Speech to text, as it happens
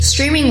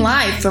Streaming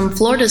live from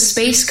Florida's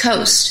Space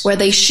Coast, where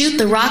they shoot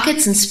the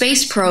rockets and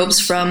space probes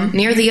from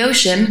near the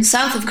ocean,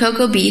 south of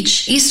Cocoa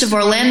Beach, east of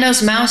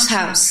Orlando's Mouse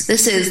House.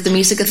 This is the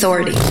Music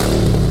Authority.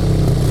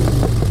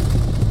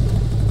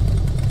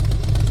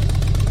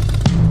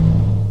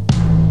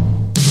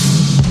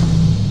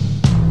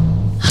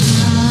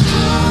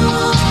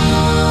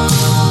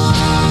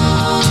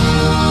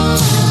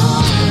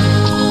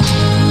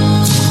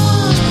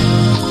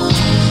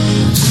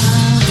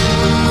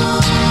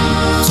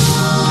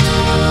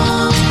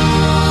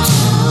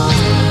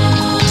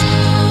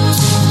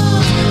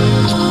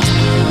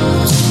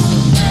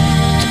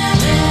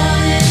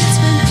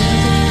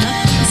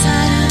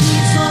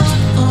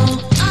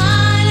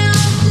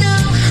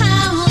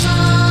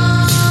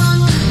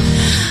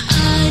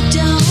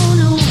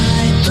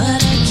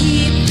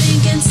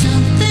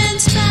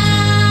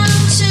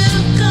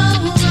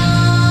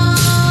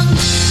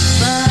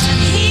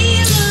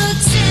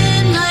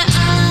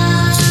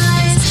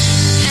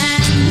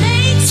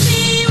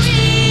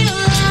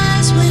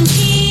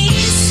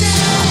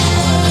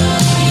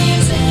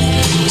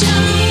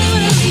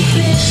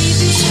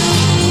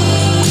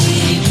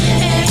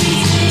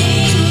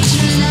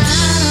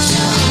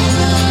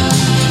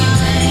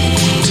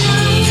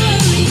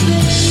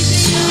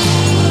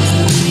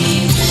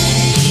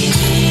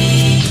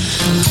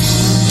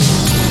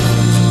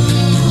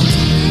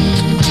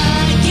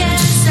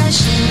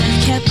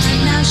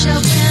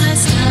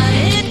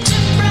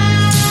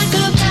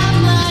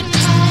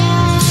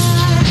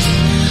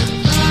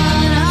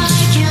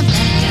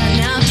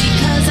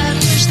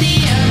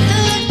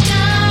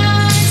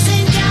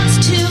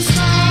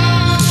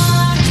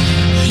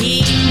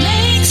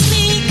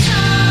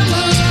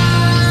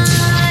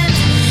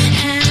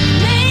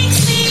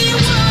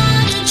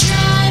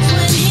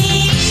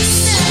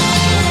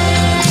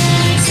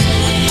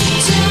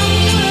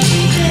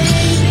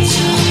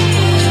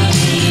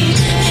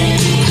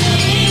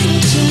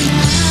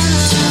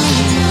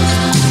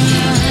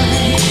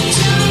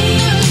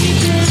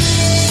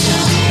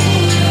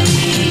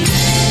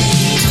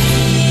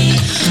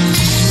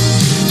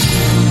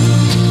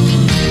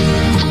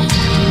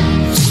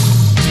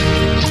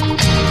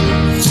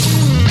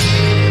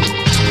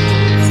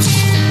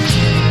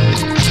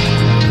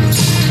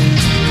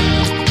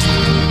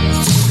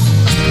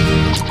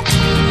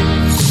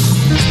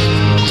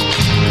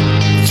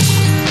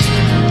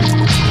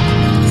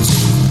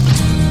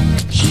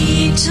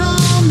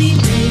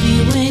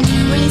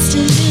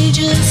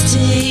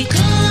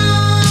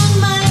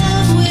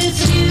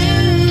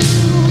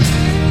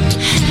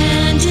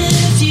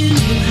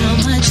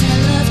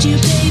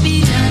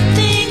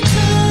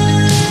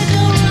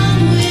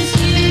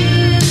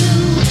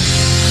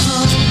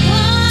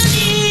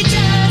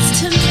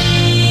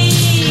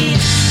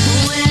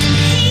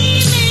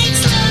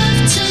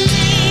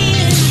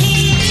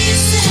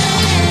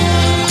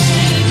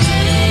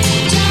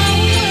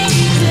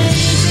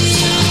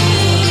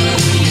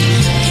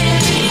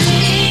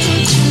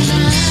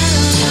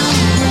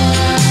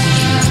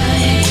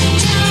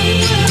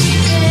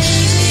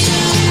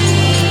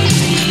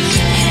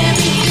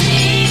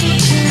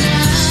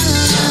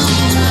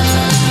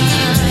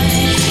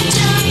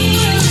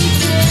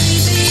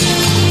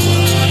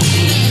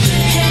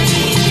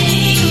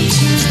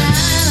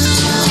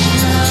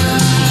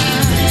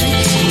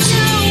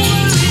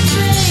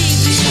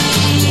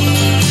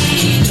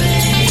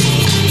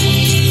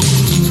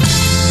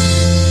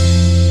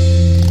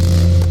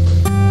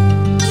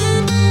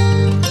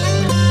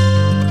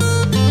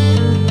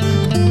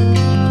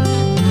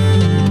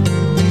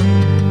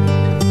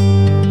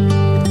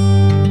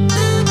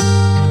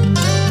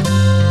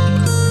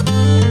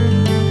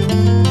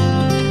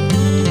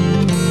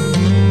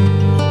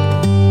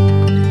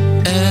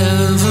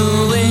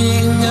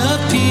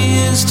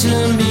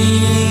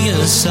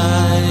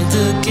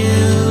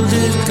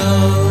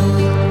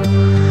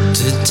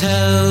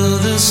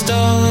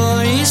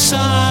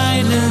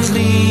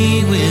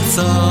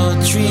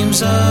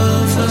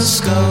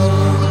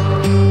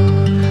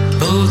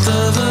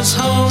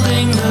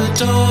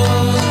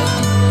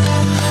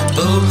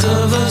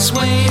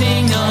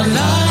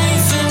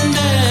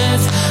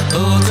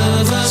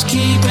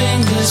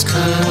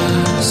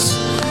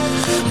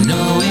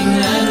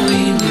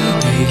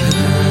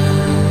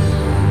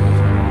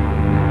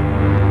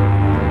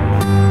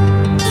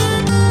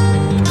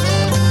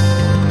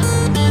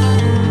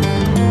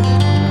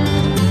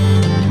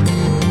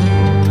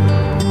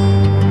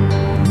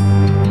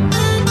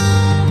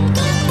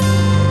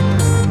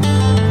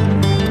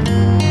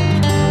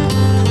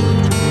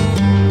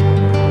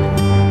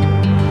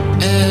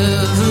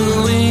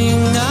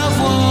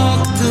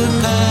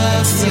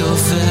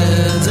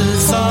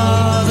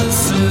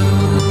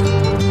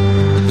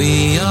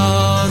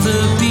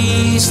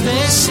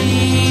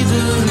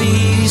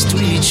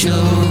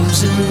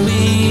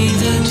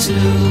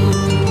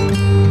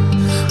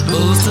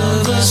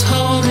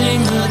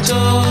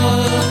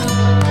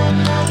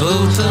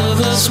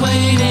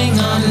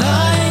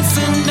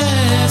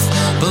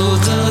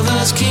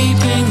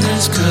 Keeping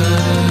this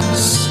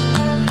curse,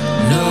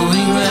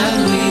 knowing that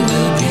we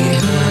will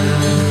be heard.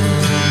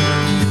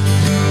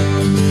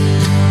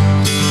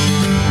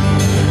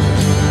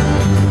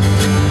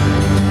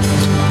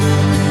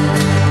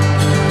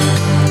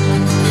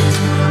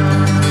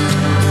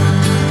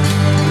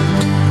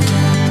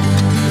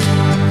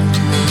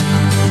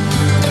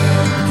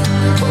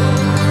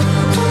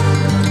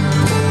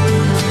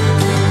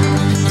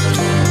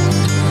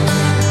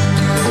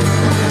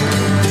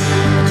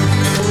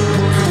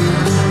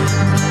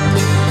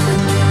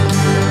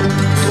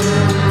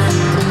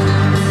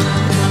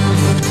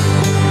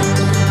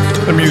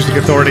 The Music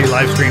Authority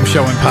live stream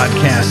show and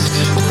podcast.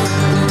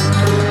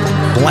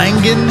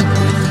 Langen,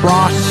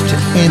 Frost,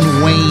 and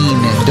Wayne,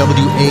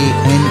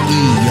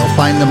 W-A-N-E. You'll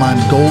find them on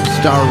Gold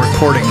Star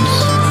Recordings.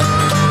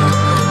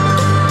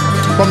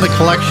 From the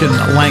collection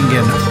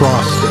Langen,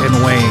 Frost, and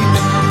Wayne.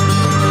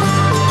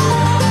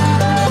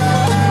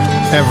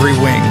 Every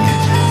Wing.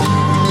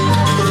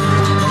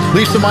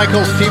 Lisa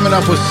Michaels teaming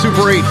up with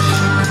Super 8,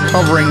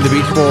 covering the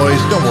Beach Boys.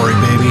 Don't worry,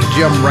 baby.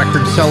 Gem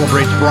Records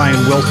celebrates Brian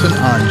Wilson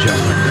on Gem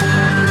Records.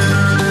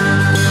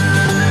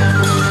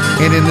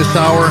 And in this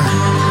hour,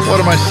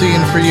 what am I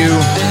seeing for you?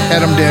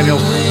 Adam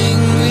Daniels.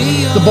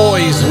 The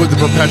Boys with the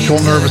Perpetual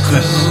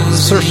Nervousness.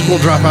 Surf School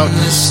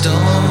Dropouts.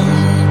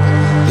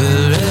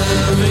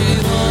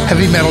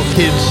 Heavy Metal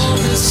Kids.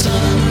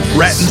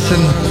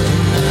 Rattinson.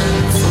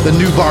 The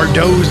new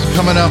Bardos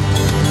coming up.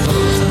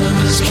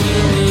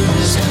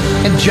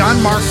 And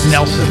John Mark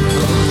Nelson.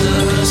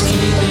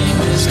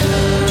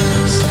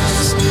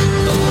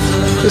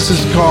 This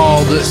is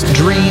called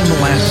Dream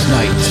Last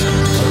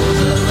Night.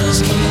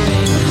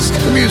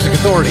 The Music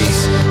Authority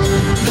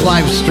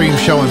live stream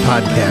show and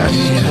podcast.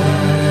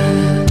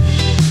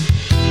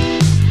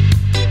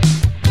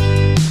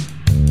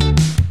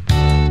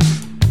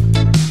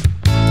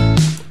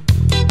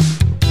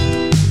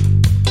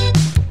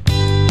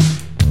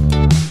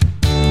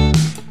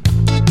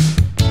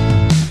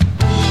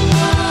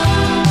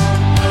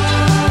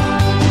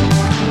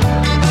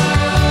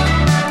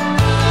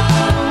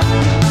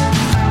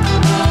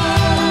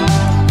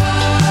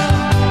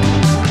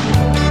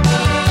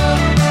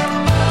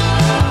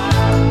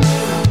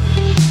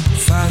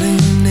 Fighting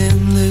an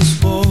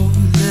endless war.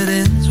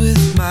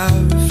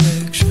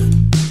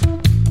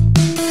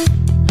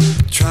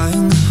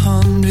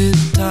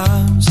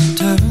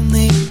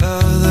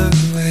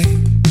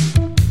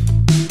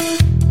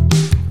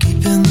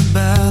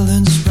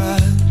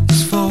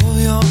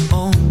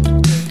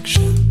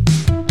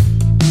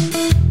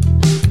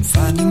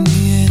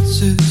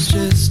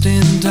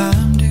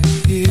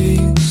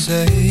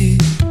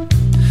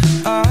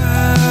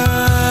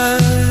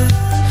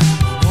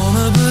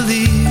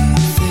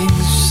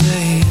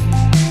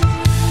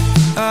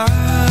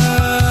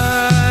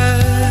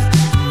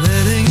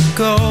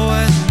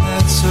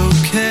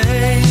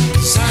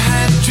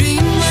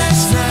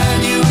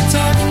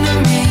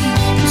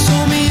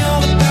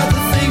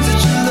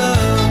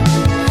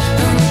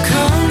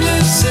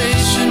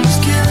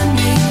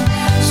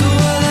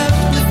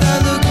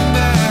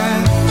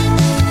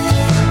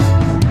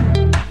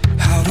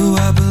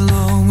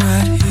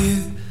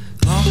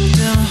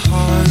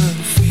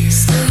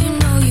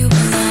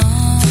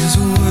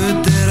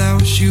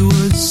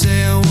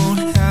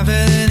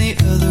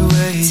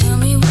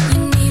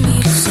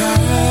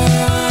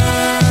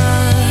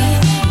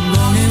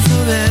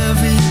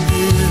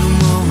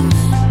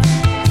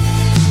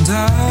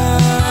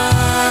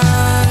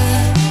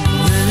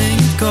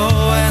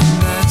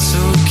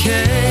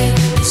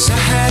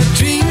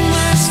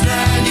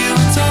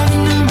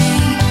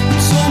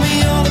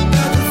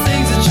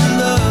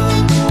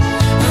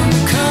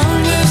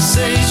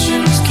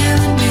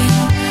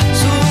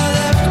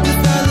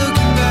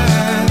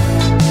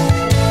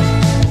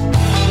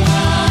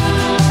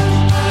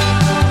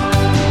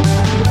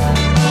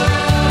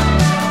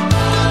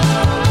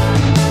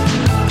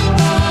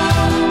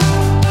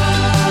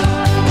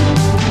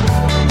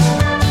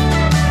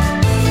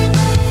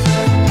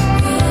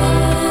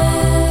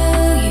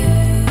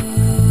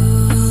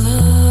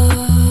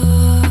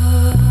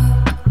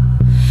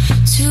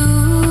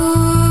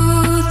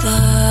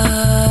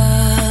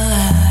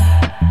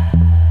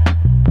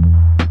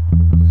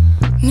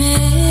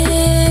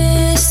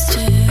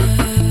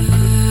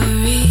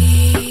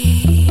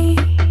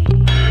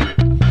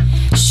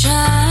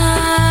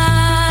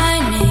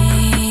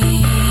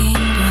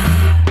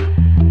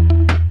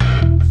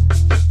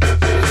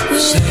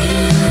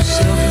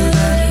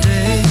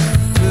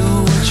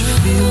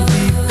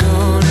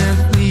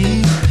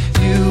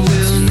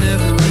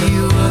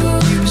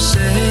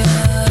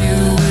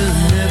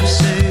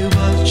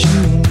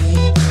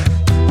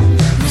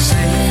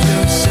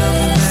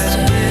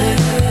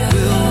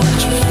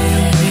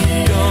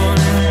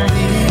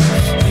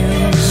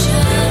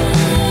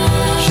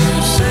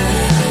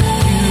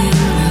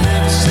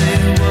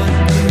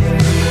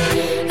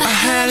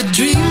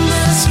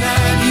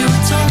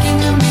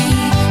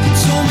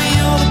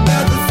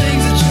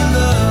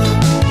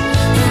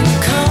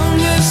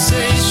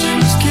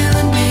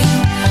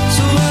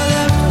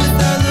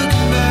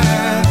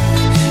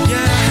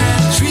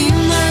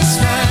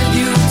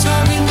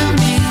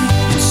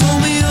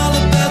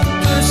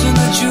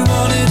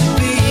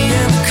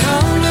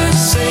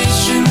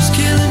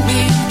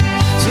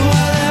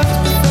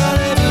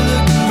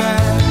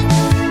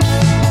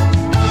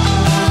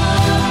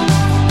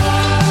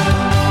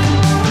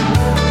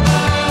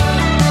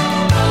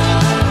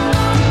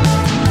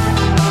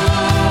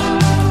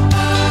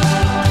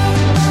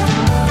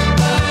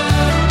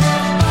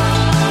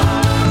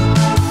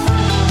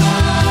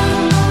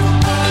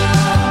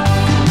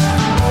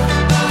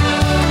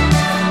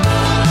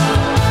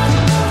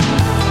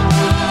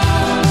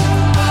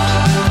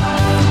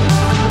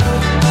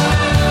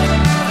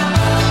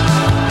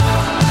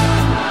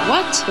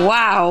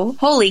 Wow,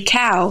 holy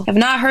cow. I've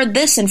not heard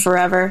this in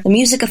forever. The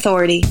Music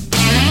Authority.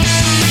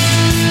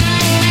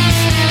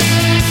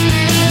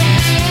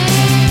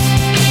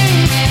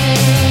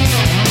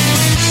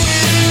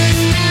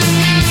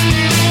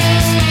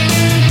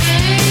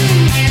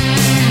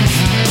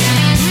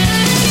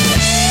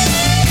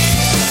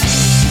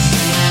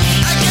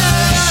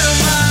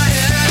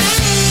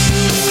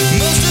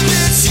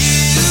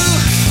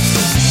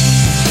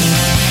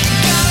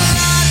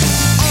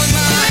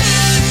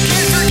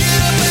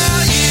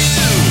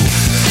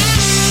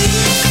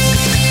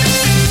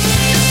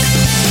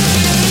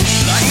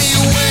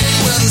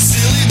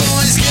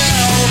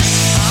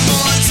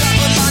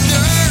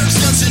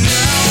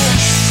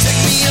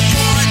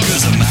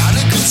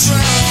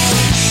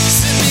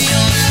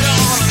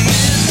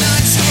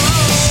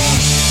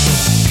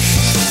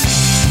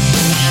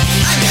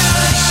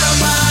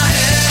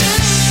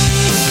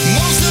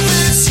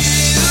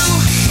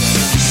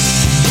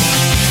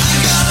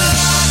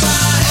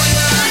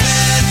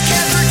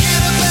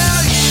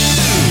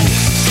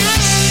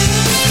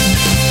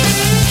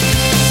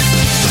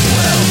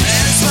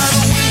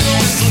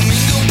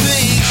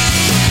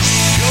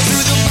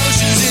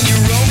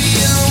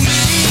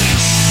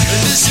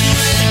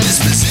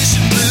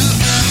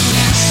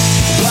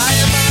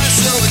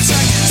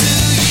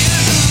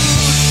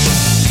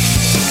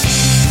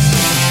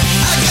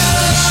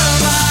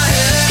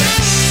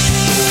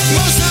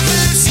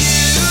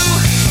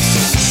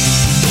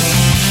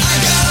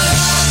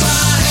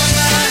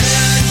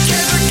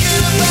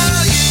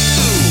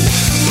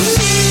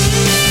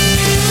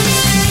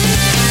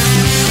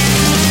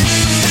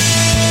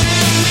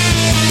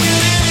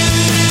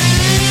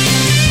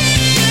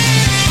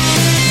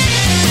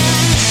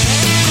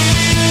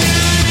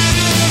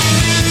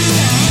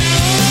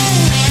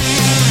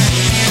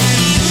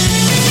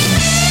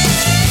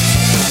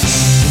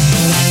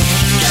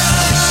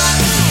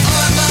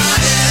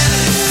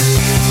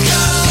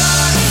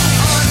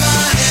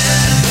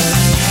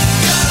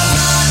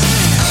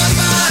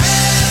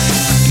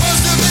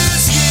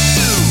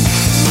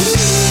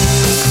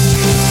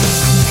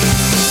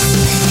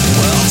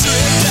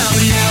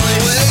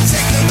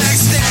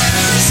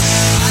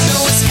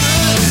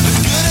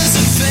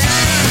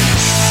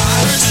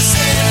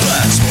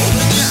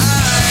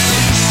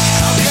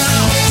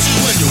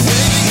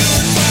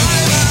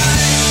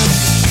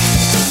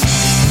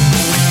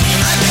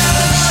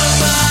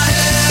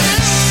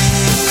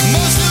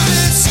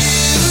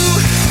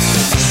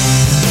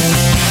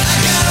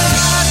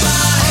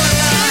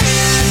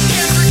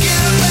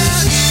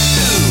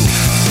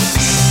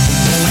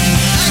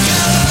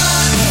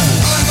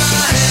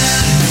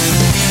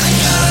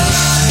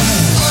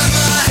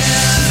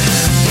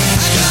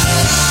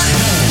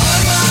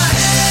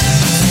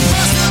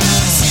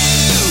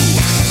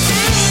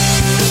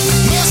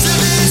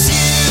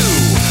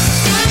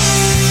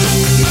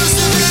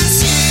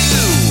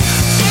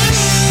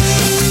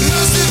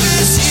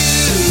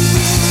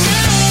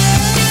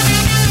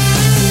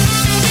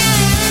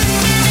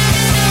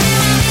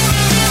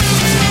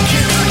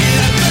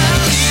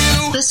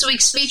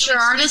 Feature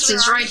artist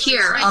is right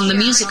here on the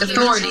Music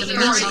Authority.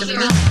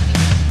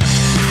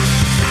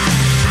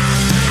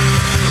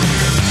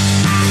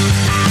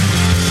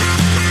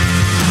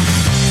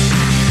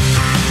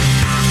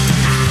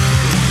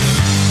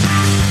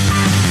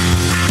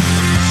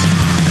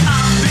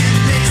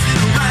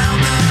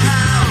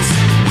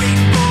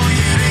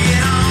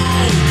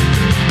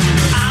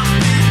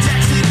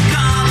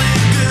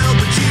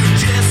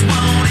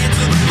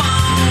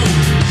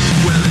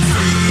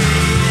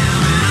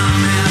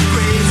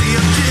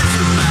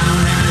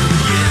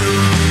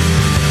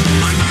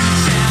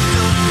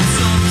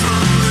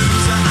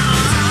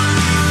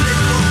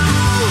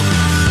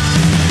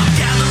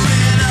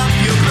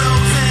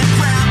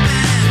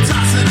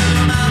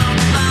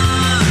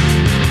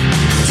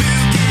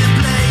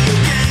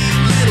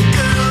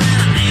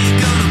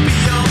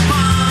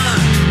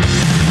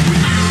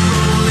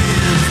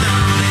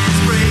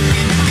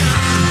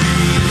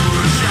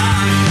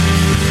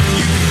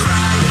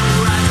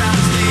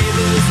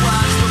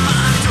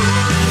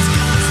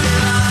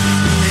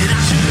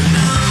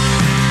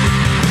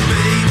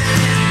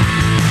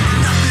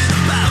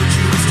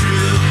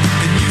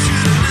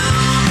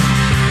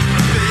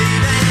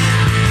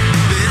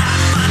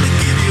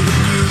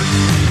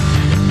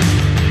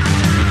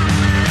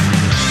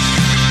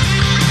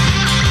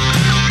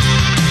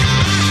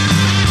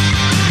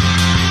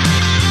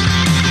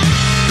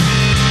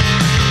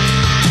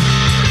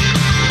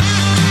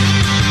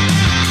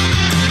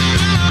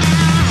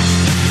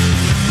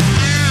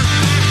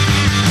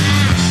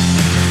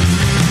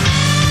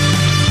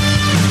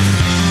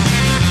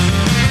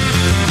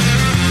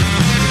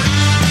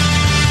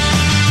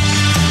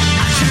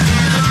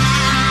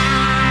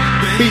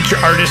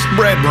 Feature artist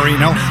Brad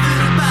Marino.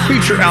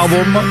 Feature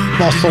album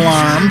False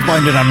Alarm.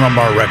 Find it on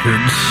Rumbar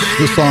Records.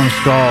 The song's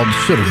called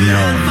Should Have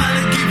Known.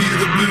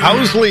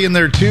 Owsley in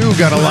there too.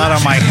 Got a lot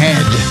on my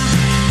head.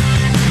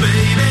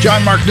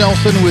 John Mark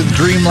Nelson with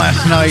Dream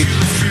Last Night.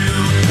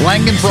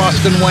 Langen,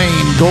 Frost &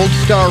 Wayne, Gold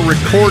Star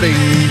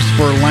Recordings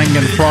for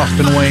Langen, Frost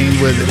 & Wayne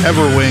with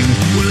Everwing.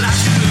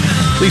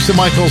 Lisa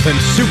Michaels and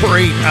Super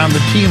 8 on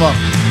the team up.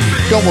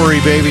 Don't worry,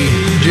 baby.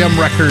 Gem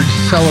Records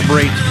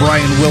celebrates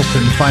Brian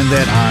Wilson. Find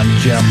that on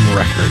Gem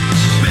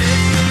Records.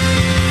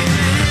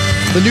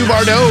 The New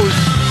Bardos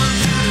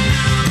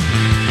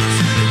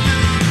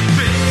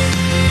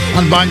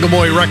on Bongo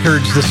Boy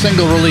Records, the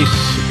single release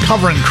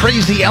covering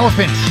Crazy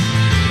Elephant.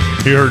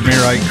 You heard me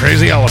right,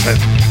 Crazy Elephant.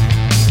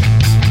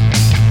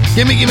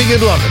 Gimme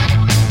good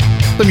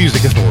lovin'. The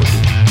Music Authority.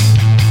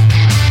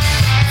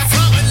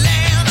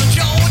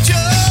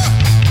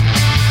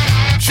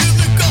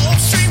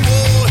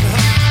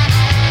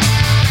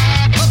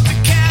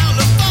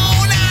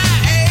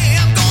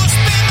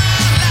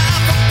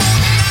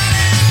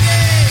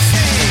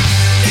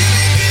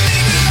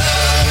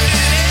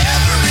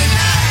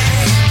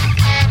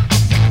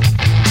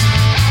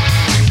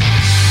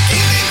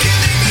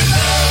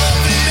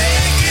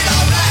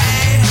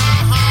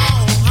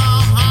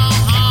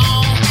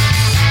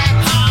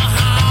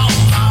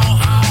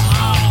 Oh,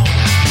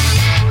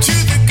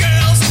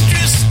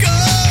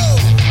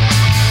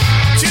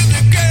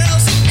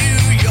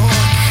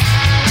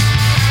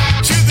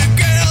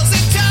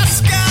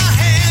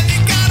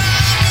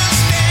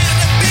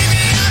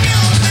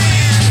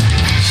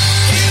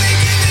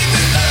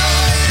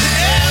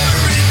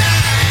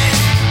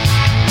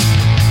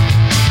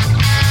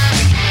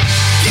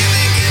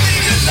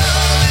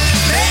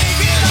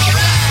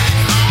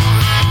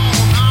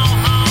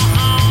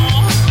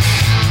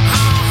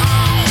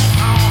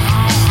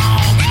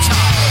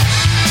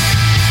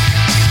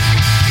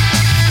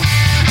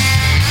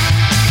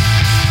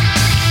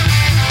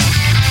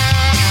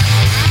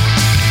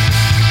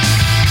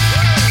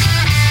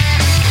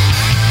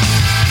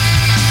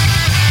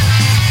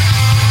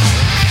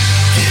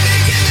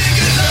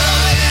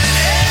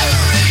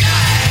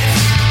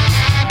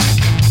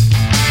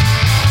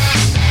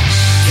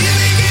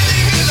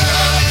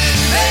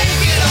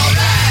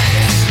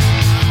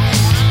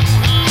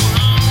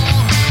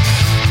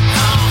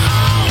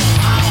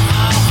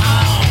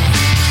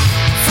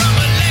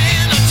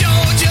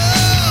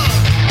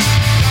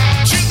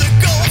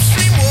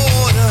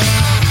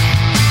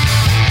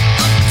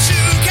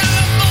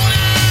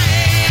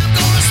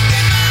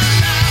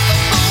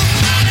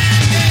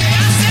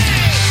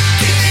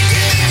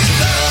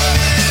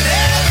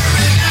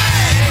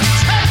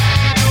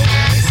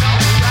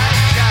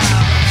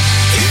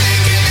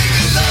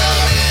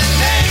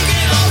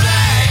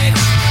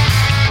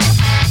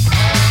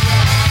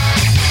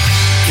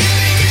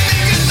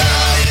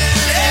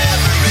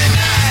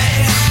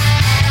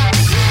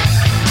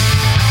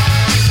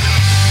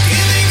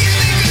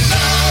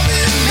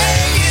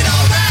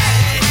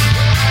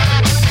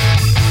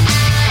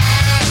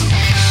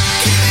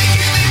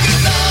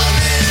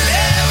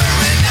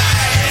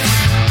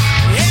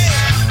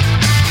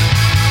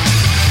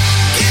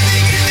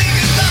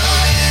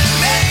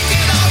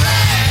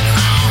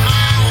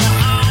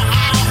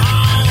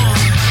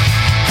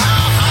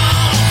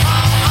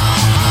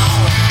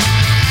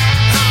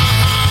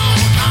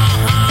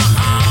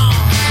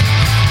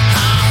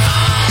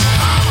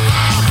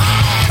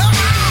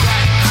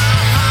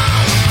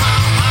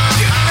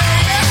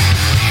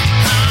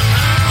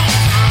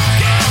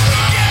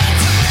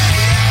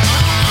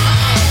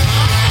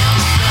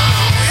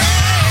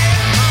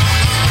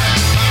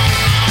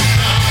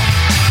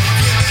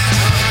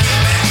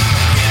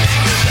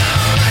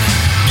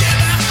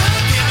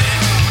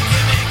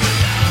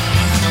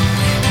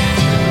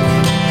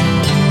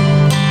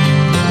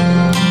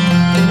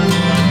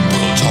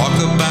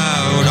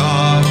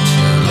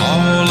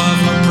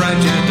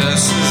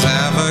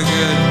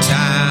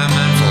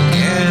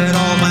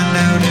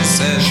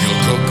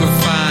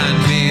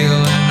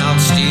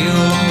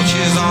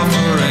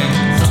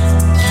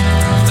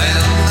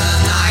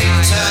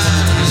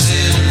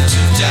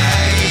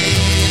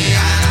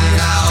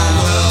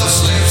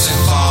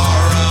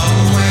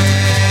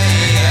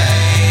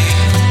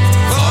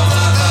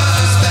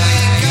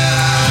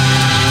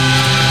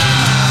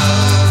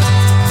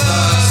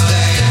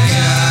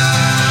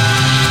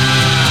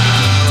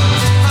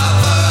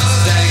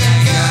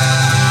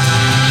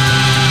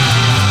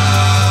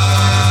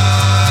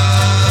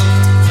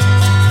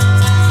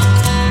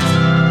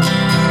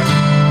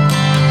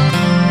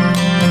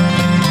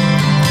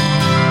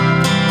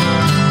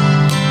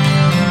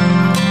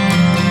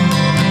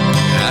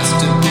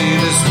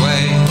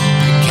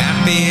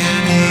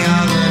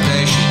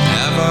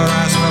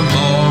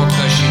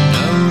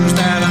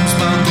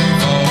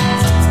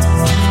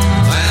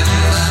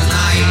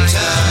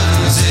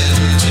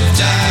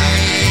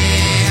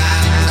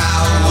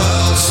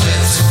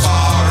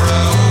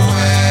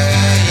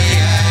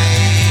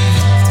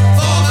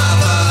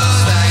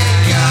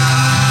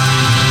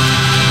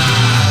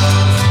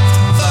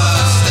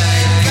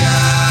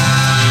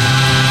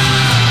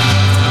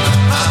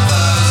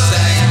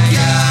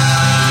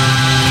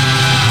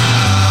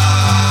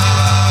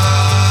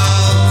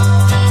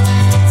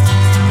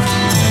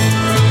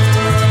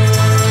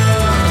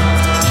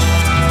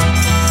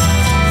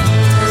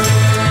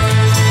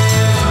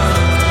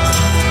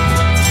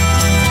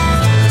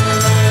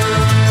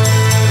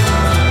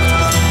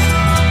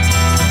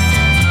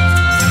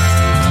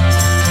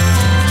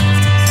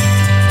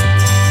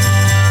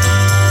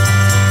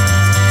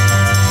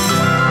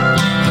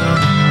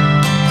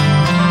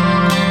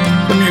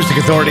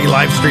 Authority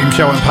live stream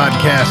show and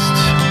podcast.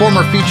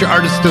 Former feature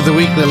artist of the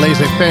week, the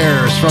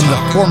Laissez-Fairs, from the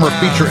former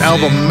feature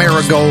album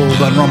Marigold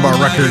on Rumbar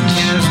Records.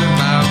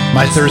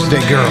 My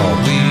Thursday Girl.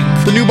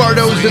 The new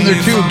Bardos in there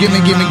too,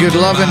 Gimme Gimme Good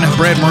Lovin'.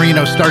 Brad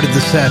Marino started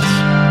the set.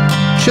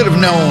 Should Have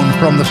Known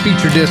from the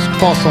feature disc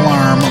False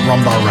Alarm,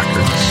 Rumbar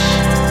Records.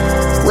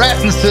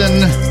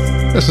 Rattinson,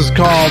 this is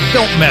called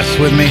Don't Mess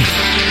With Me.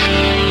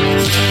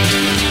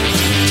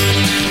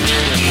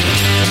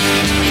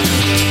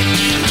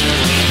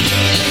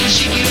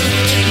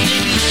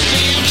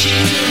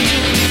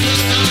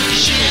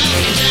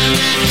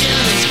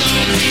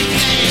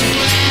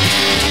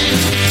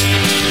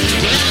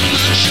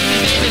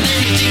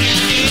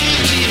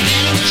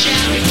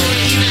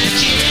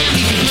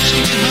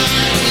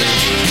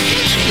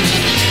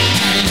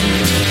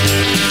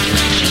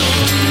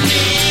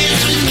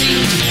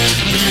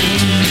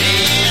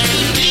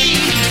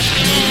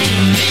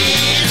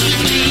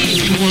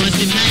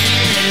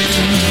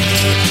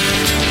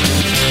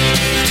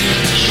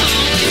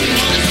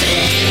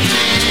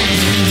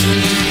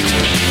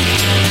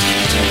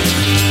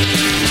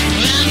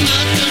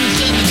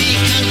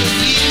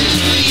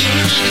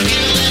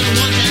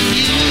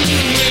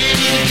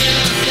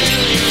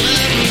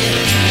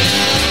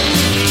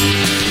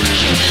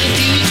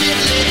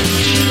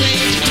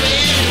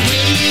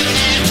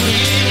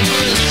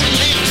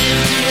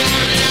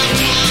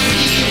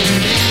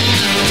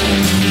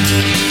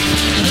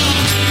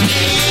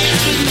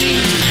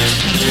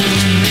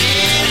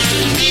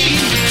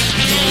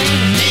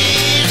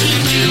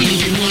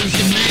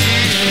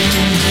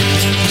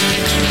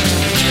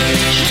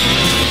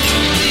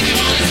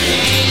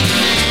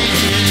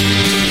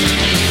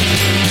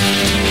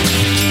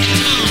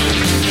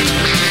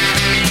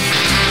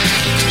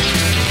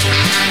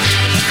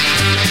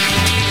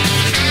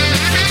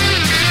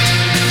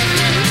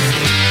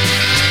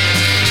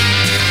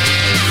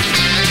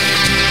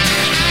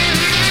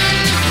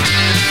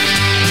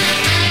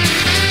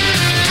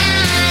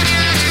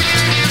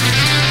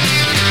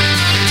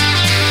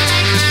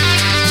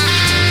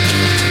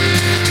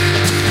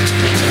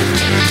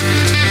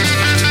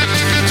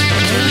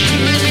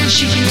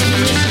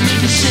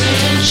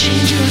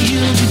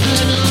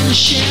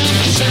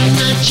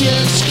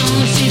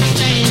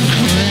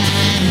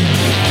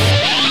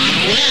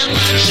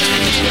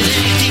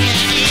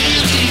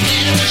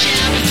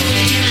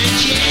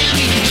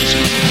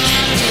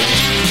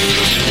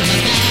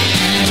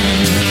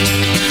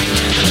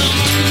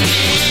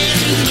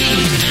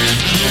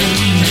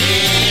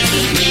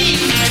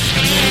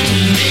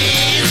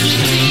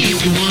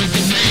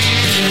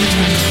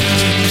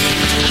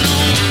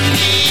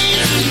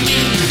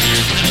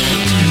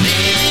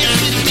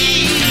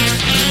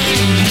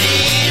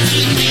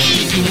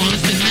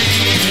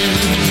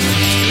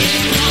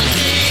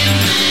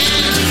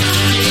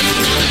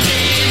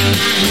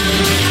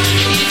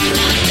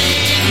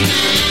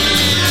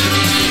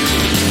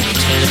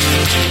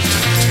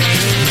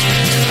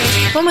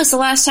 When was the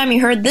last time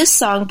you heard this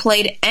song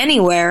played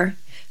anywhere?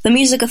 The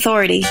Music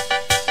Authority.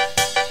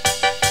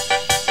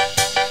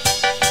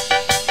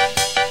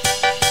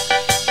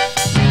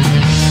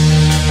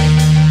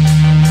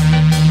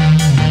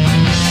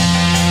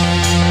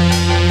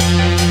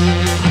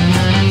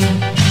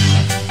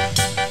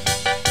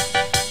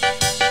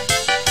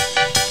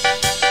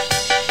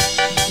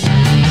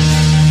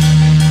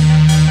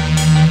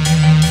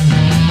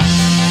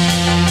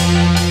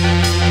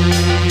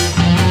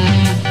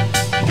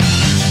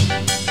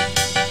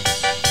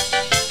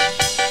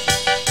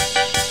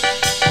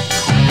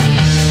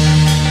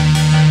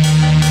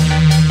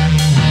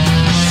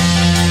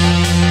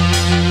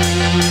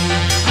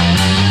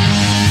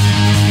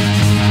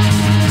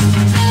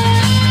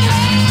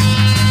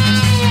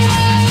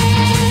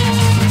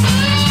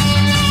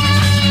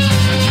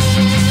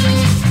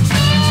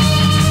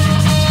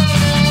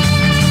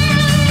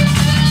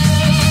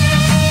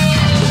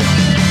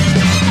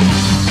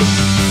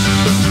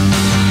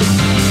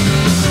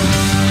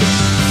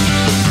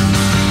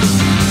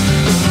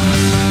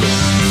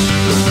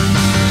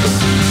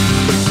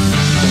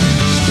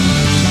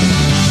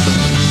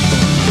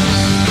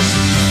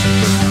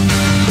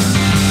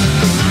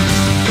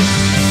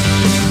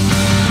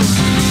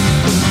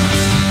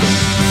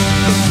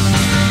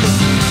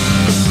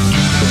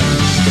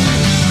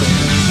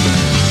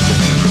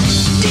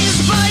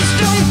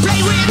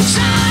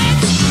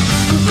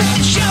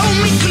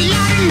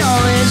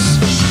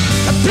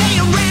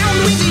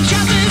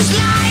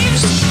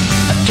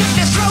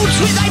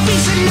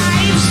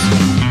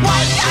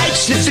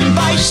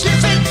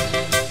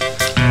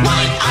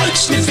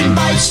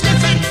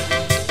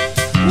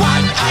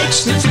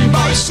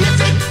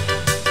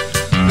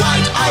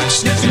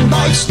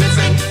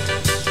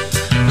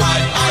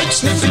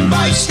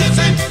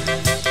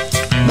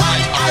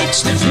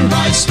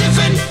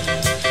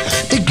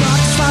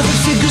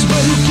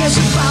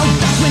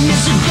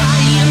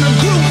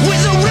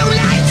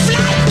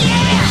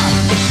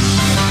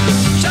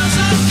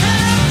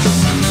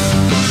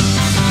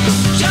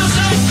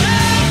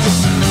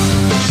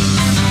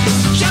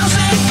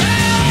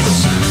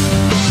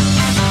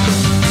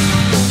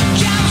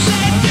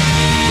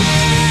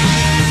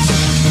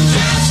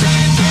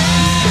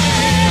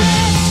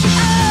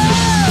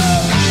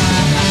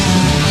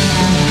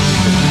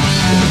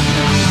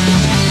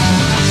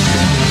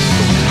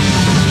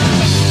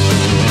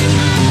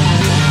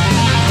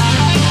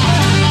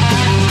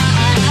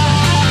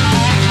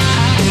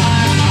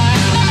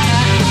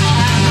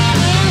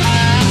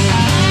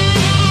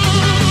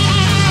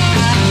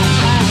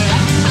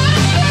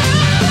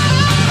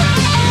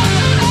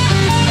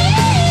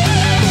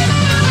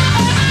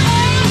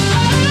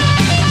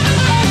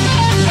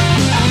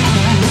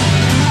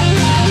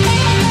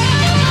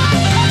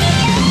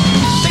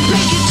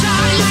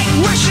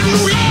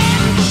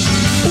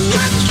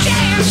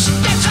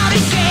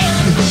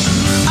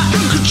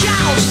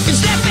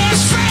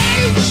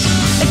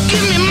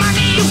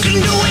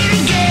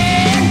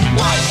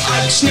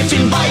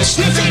 bite,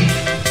 sniffing.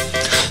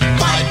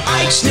 Bite,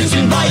 Ike,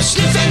 sniffing, bite,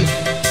 sniffing.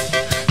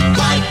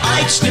 Bite,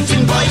 Ike,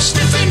 sniffing, bite,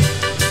 sniffing.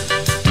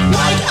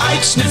 White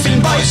Ike,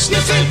 sniffing, bite,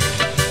 sniffing.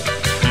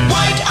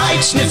 White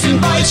Ike, sniffing,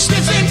 bite,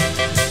 sniffing.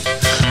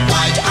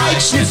 White Ike,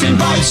 sniffing,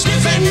 bite,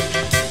 sniffing.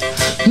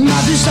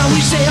 Mothers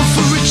always there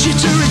for a chit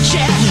or a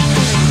chat.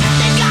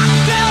 They got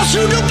girls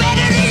who do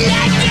better than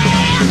that,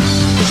 yeah.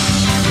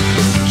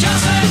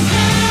 Just like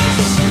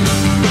cats.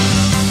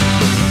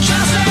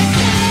 Just like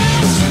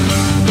cats.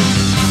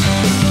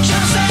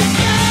 Just like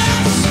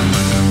cats.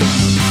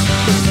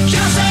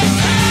 Just like cats. Just like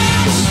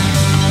cats.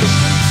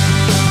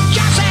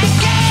 Just like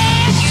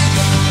cats.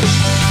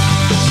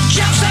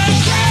 Just like cats. Just like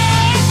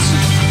cats.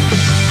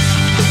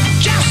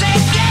 Just like cats. Just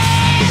like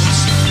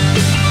cats.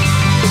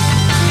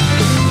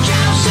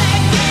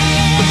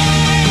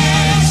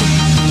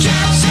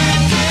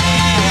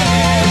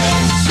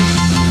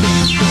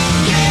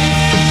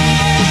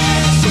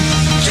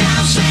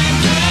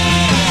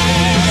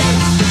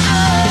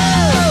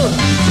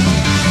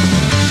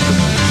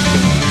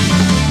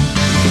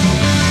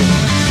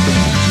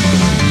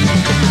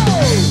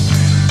 Oh.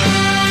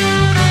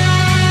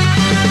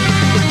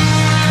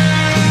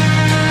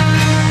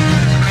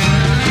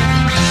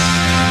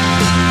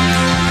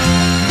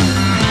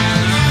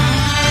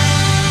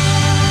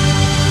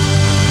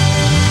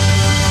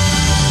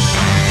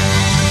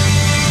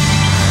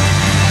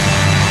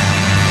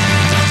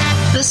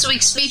 This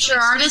week's feature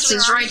artist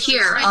is right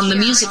here on the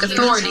Music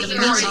Authority.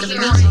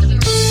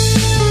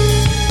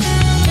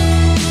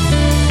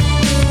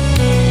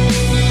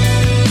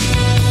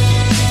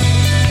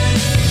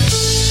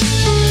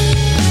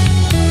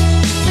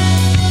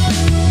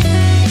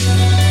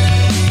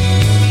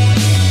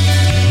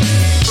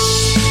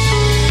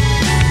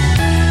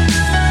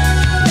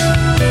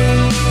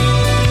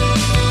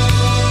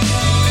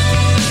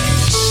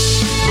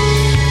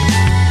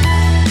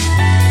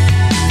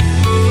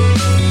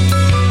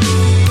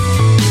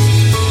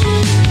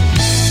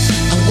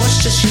 I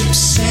watched a ship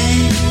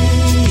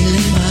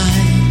sailing by.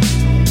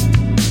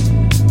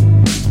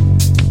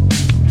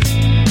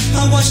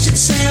 I watched it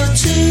sail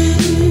to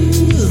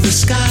the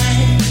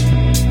sky.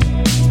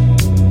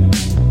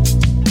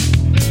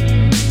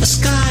 A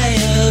sky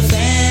of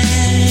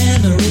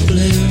emerald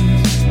blue.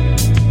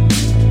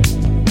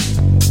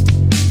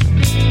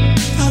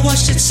 I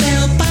watched it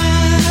sail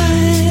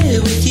by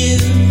with you.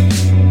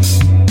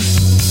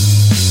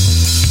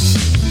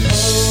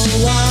 Oh,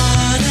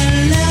 what a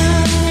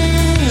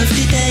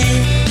lovely day.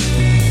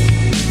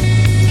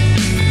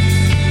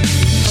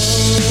 Oh,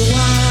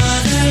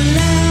 what a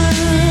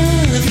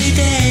lovely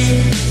day.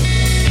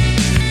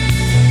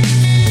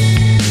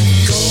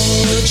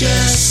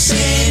 Gorgeous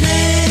in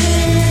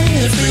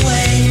every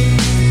way.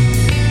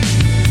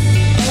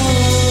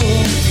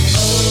 Oh,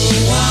 oh,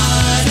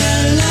 what a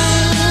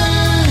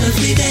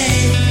lovely day.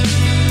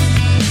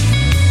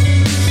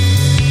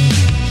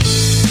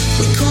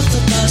 We caught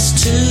the bus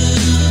to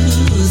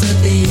the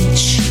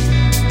beach.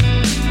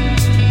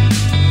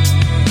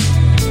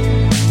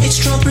 It's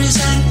strawberries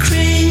and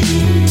cream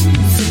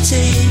for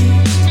tea.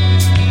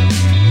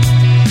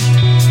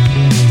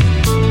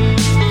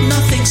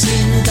 Nothing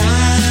seemed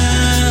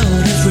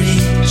out of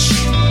reach.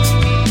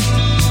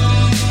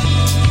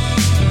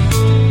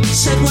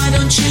 Said, why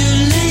don't you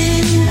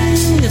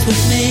live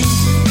with me?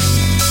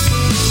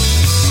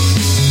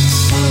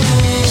 Oh,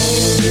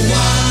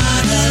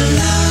 what a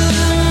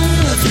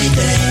lovely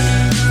day.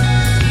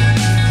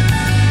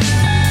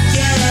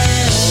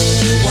 Yeah,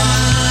 oh,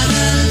 what a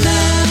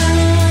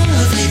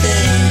lovely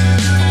day.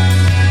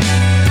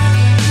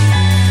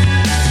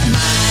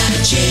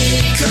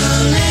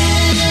 Magical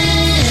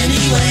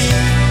anyway.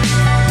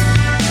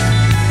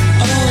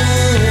 Oh,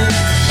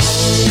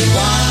 oh,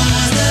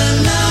 what a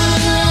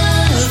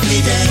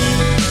lovely day.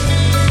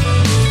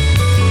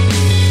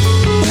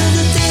 Well,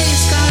 the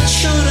days got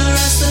shorter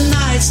as the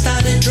night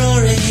started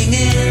drawing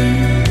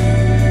in.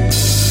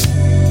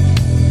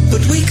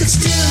 But we could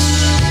still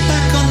look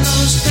back on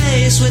those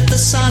days with the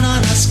sun on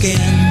our skin.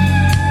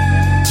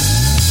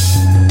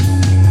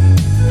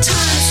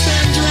 Time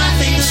spent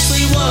laughing as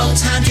we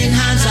walked hand in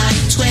hand like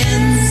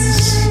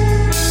twins.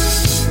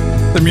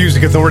 The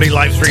Music Authority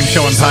live stream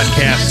show and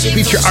podcast.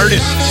 Feature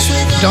artist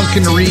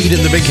Duncan Reid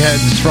and the Big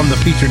Heads from the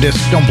feature disc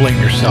Don't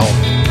Blame Yourself.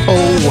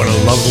 Oh, what a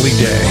lovely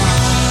day.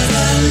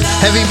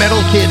 Heavy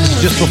Metal Kids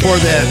just before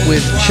that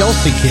with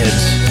Chelsea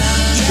Kids.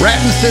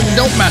 Rattinson,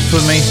 Don't Mess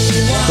With Me.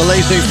 The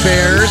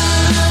Laissez-Fairs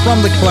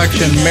from the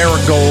collection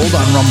Marigold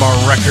on Rumbar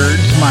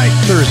Records, my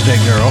Thursday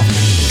girl.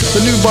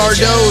 The new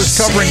Bardot is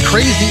covering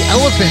Crazy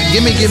Elephant,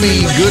 Gimme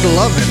Gimme Good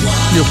Lovin'.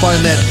 You'll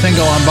find that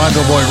single on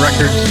Bongo Boy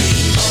Records.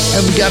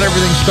 And we got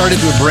everything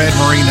started with Brad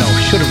Marino,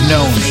 Should Have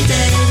Known.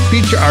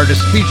 Feature artist,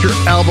 feature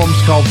albums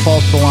called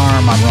False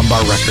Alarm on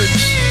Rumbar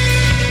Records.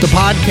 The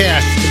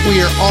podcast,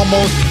 we are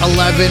almost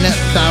 11,000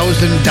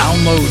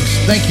 downloads.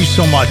 Thank you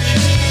so much.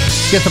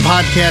 Get the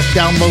podcast,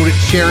 download it,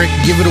 share it,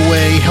 give it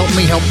away. Help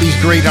me help these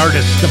great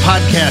artists. The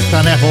podcast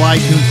on Apple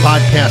iTunes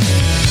Podcast,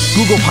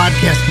 Google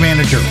Podcast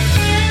Manager,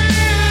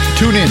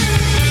 TuneIn,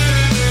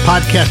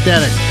 Podcast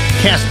Addict,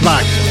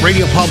 CastBox,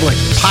 Radio Public,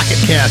 Pocket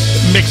Cast,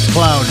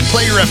 Mixcloud,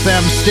 Player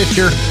FM,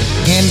 Stitcher,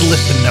 and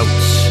Listen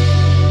Notes.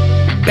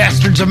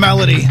 Bastards of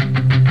Melody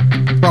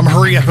from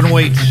Hurry Up and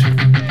Wait.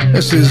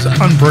 This is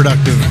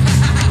Unproductive.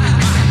 Unproductive.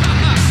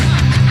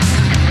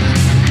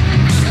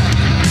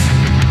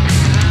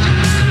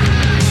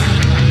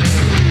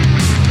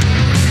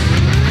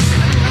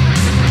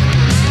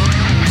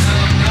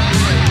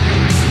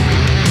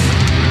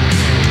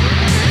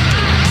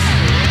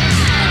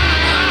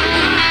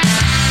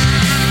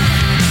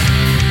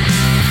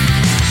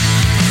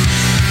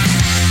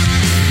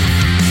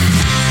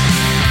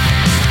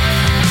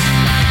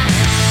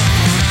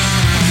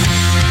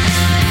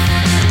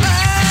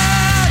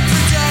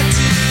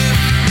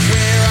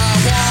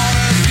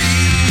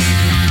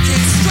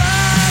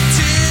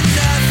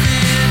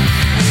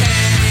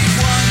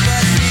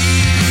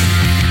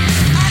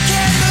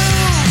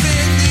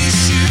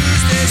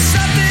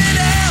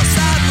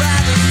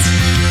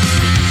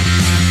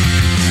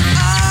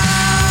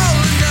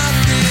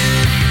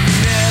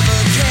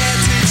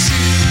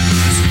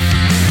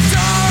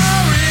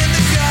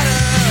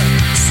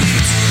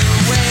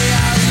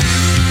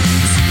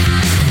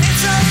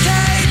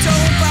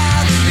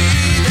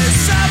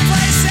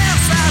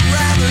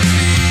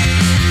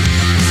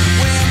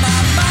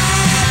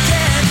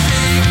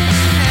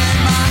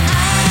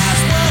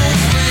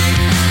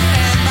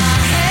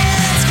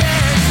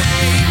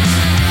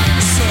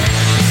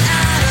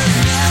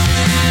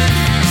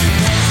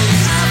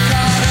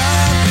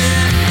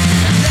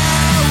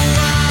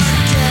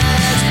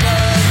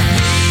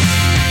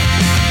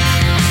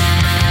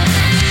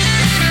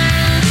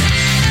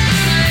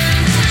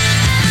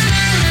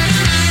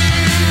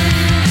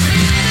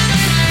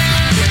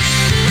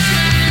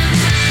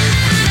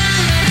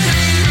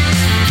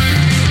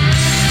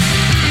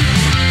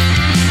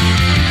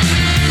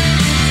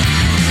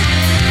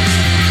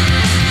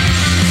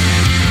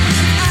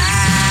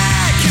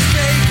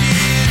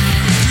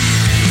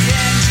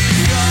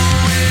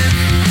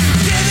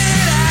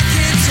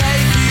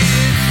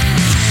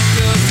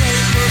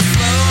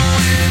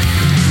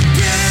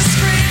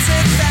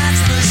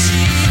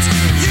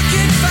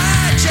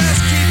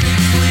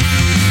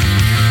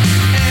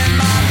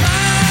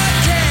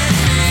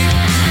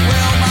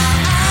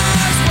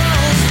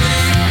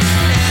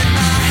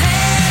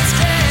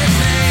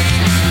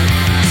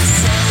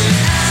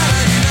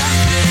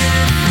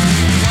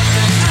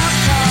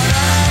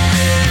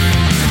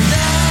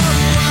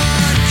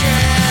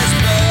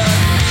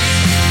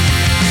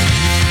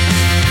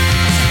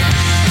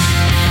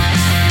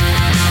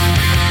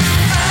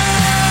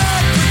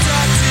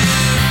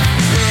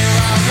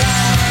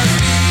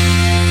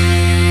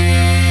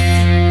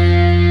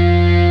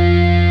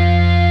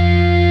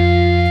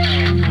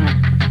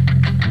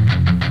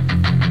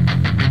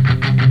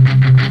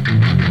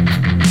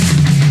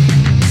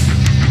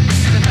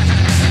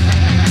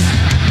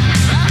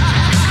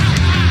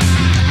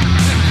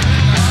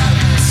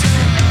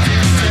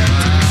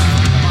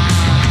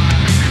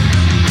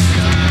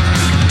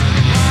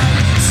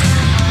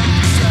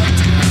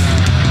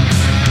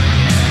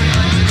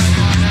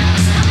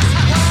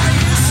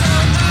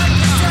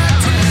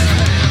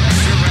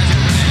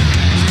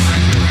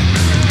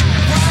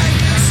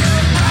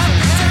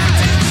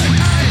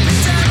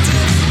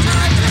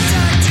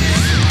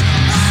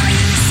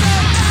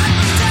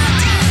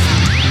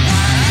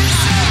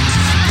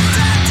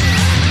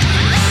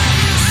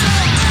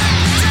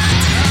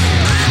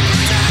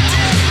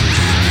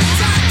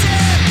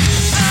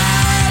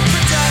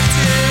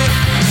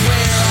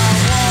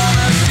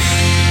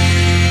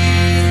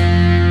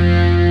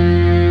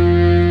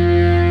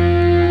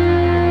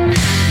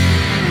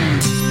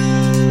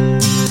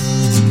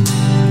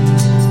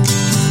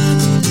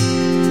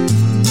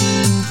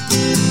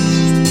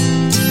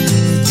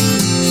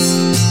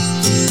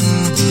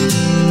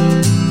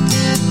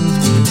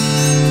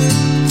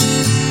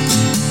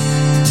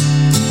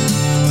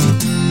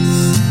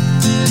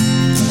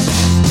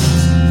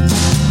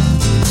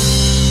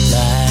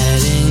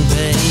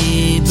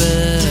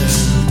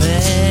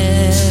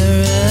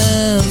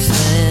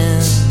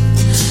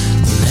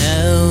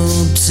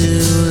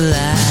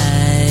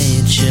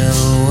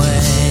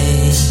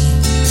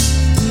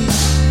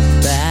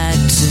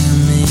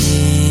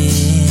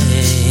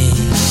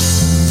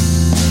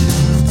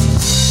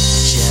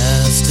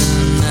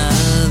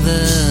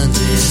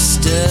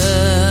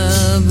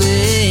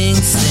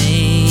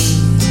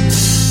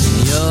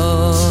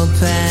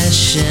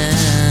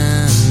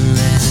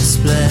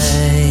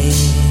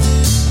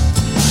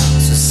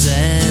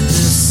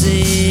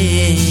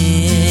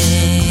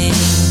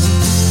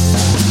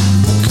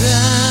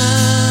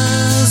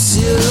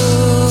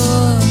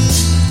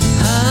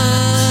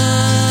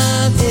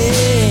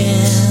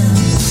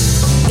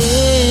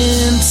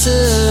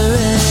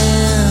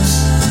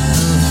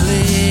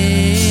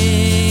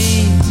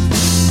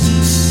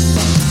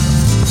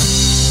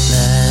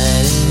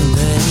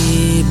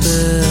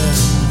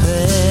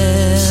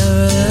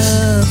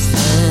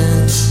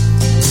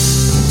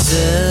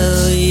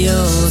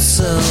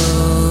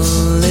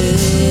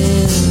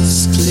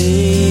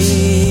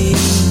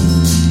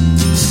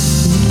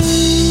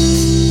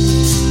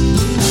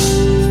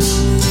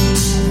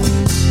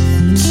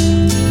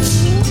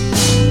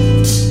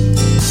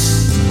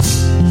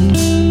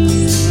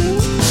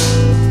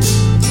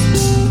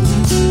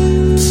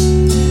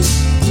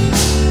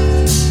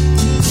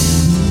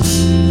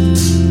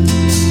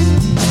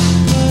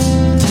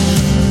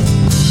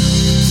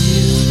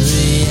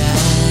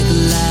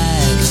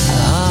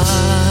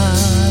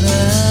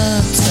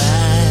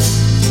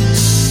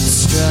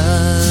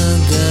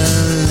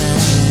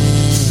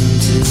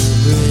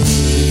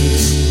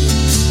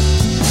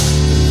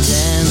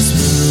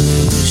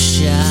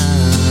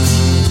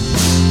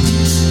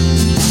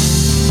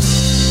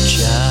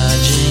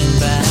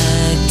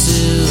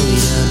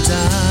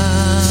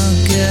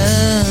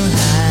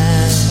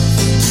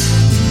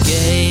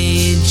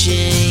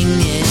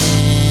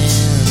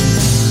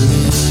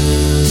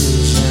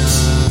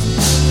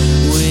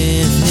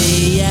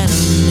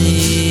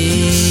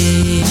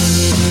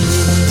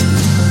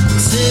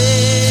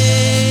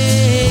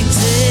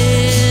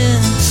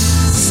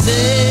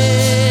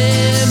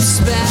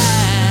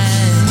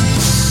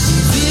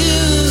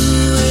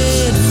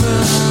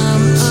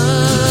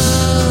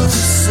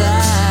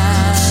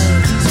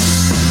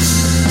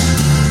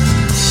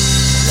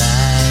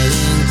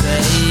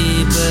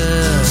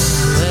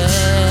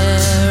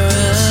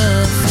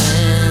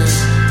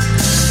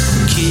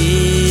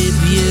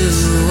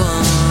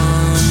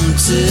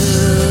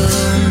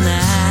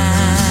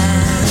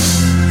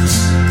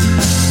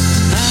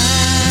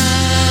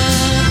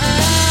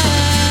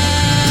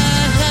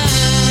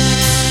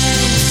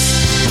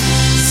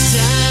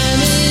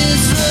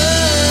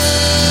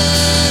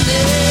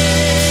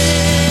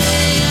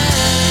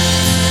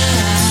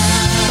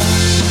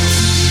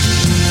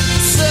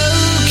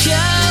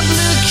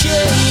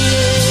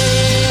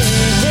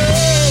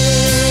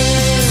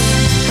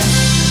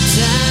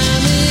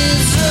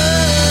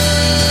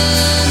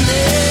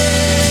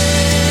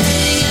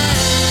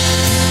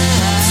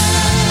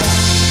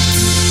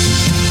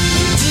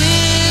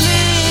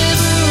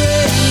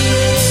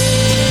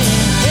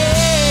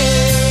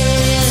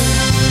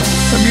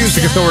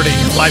 Authority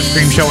live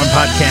stream show and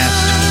podcast.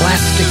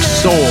 Plastic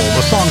Soul.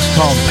 The song's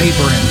called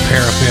Paper and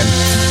Paraffin.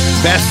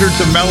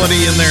 Bastards of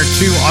Melody in there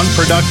too.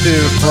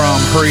 Unproductive from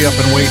Hurry Up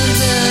and Wait.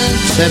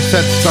 That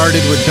set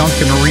started with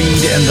Duncan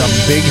Reed and the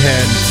Big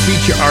Heads.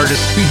 Feature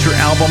artist, feature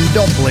album,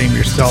 Don't Blame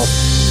Yourself.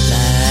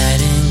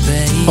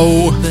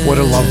 Oh, what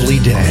a lovely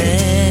day.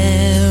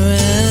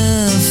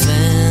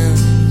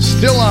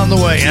 Still on the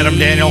way, Adam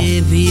Daniel.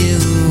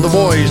 The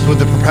Boys with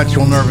the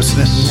Perpetual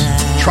Nervousness.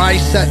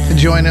 Tri-Set to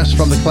join us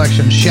from the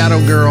collection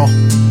Shadow Girl.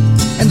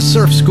 And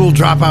Surf School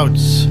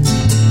Dropouts.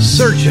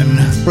 Searching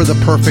for the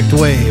Perfect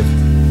Wave.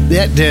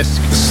 That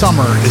disc,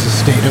 Summer is a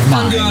State of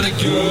Mind. I'm gonna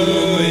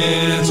go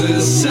into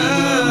the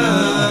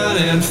sun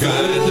and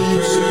find the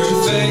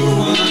perfect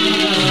one.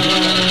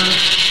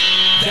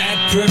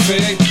 That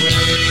perfect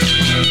wave.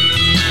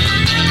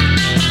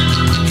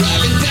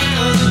 Driving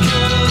down the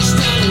coast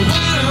on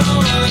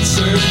 101,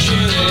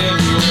 searching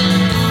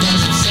everywhere for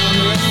some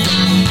summer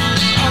fun.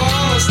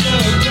 All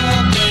stuck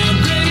up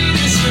and ready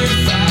to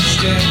survive.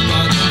 Step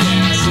on the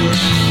gas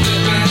around the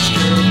match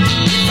girl.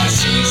 If I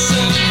see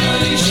some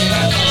honey, should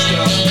I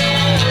stop that?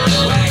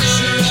 Wax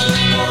it up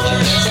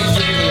more as I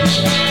feel it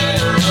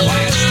bad.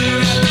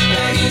 Blasting up the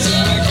bags of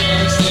my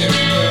cars, there we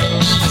go.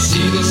 I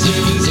see the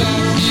surface up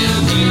and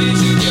I'm ready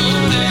to go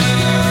now.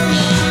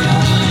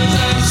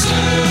 I'm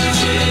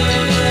searching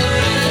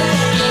for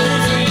the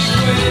perfect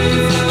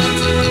wave.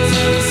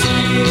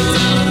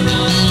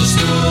 The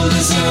school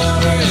is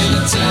over and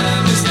the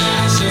time is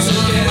now, so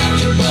get out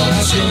your boat,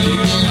 I'll show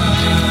you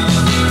how.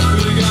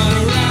 We're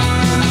gonna ride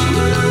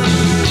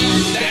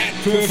that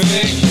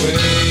perfect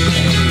wave.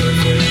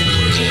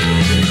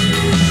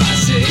 I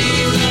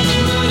saved up the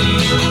money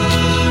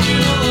on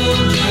and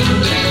on,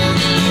 counting down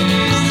the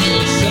days till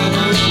the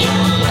summer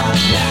warm.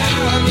 Now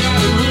I've got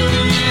a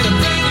room and a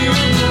brand new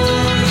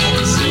board. I'll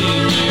be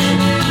seeing you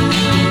on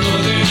the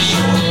northern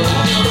shore.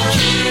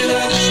 Can't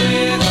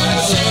understand why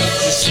I like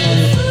to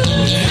surf.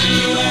 And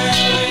everywhere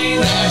I lay,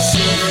 that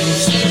surf and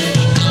surf.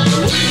 But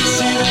when I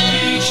see the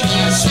beach,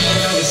 I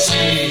smell the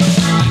sea.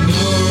 I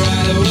know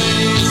right away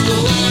it's the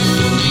one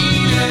for me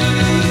now.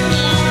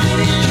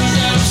 'Cause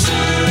I'm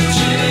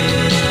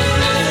searching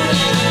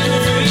for the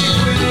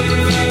perfect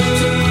wave.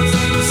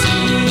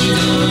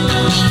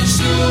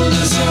 School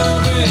is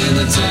over and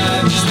the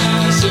time is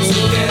now, so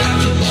get out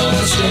your boat,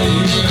 I'll show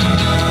you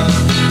how.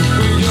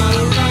 We're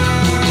gonna ride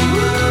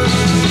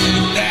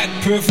that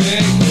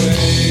perfect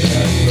wave.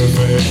 That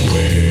perfect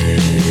wave.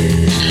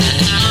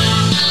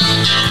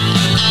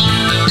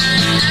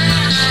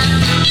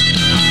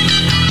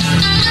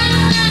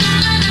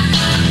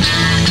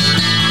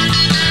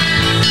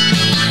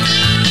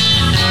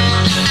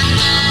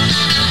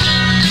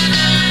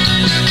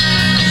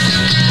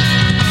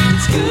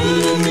 It's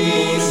gonna be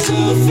so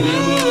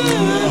fun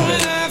when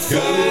I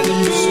find the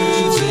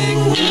perfect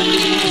wave.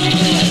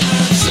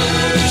 I'm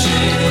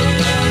searching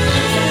for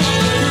the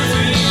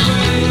perfect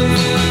wave.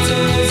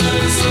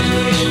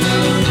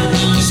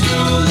 The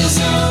school is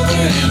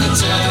over and the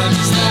time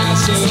is now,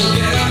 so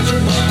get out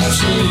your boat, I'll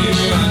show you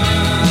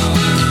how.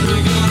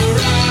 We're gonna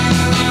ride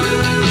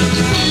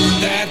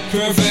that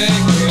perfect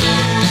wave.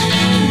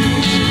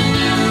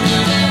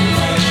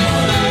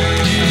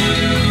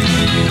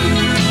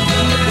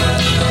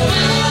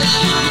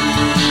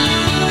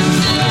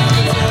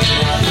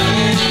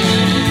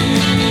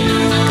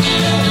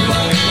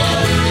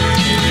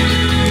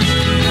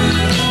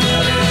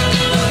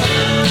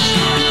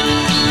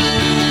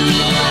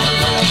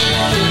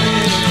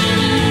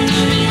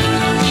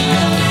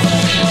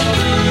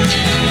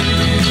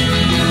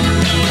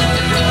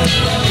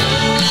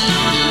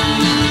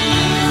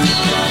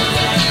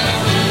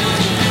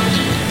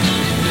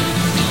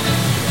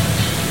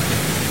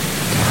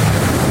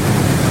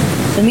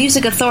 The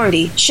Music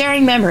Authority,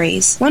 sharing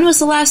memories. When was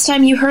the last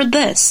time you heard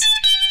this?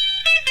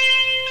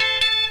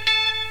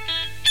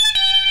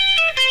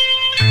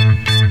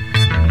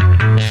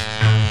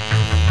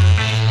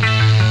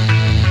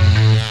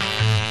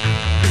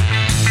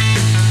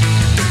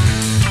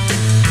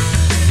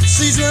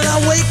 Sees when I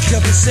wake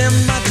up and send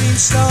my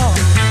dreams start.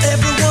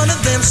 Every one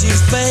of them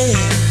seems bad.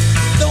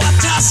 Though I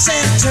toss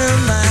and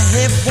turn, my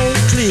head won't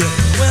clear.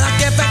 When I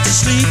get back to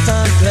sleep,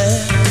 I'm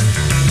glad.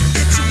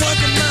 It's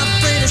working, my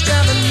brain is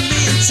driving me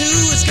into.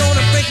 It's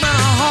gonna break my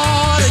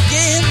heart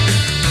again.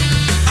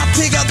 I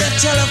pick up that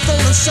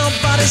telephone and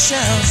somebody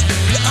shouts,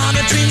 you're on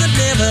a dream that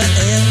never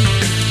ends.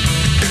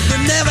 There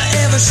never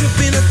ever should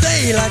be a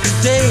day like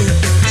today.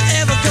 There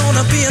ever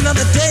gonna be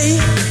another day?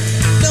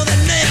 No,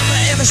 there never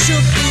ever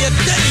should be a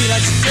day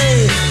like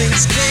today.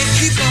 Things can't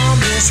keep on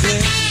this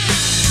way.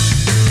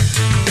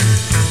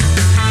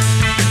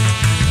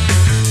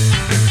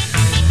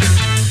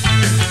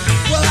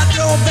 Well, I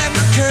drove back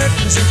my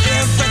curtains and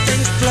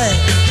everything's black.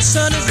 The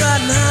sun is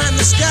riding high in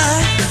the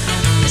sky.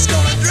 It's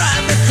gonna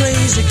drive me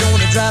crazy,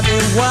 gonna drive me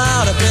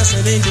wild. A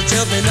blessed angel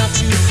tells me not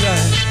to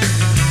cry.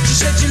 She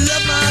said she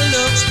loved my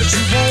looks, but she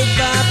won't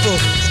buy a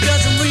book. She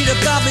doesn't read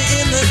about me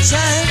in the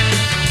time.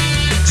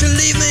 She'll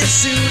leave me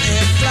soon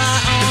and fly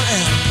on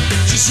out.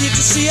 She seems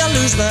to see I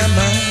lose my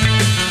mind.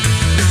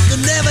 There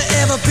There'll never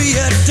ever be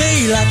a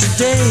day like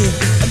today.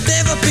 There'll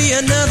never be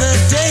another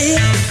day.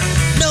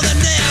 No, there'll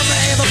never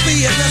ever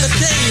be another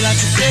day like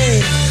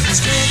today.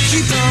 Just can't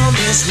keep on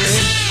this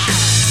way.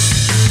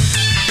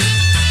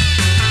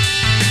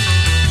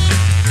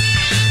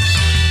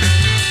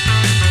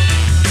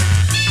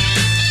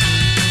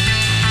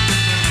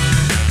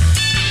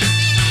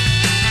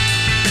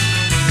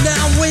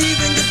 Now I'm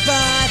waving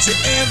goodbye to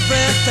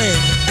everything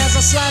as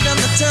I slide down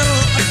the tunnel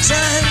of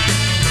time.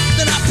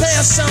 Then I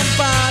pass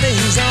somebody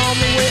who's on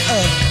the way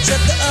up, said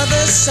the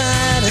other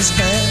side is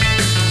fine.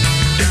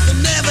 There'll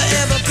never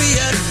ever be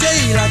a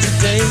day like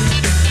today.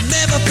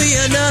 Never be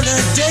another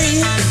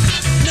day.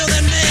 No,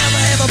 there'll never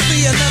ever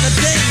be another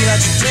day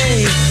like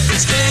today.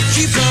 Just can't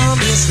keep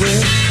on this way.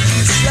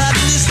 Keep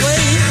sliding this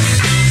way.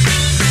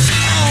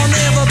 Oh,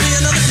 never be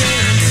another day.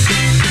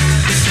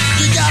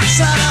 You gotta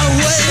slide out of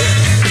the way.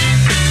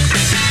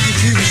 You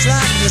keep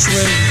sliding this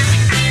way.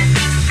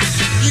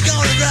 You're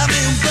gonna drive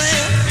me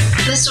bad.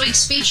 This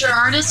week's feature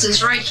artist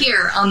is right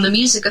here on the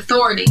Music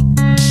Authority.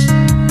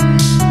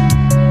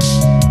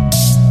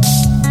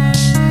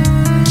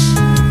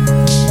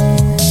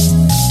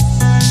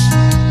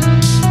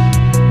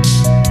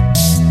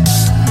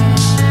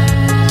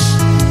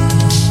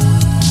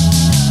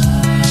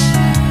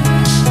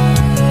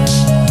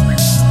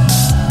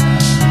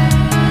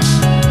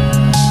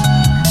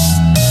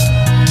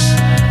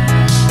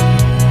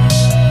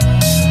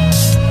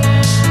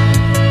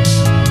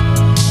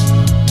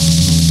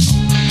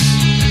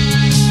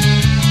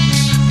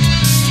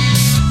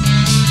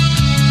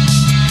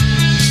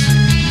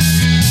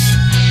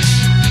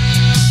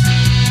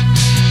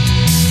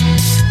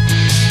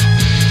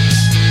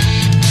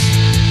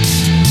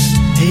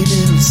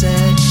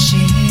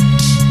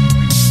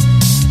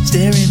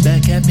 Staring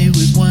back at me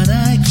with one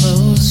eye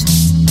closed,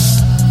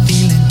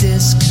 feeling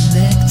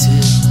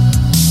disconnected,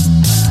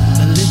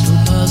 a little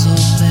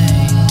puzzled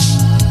thing.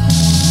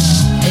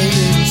 A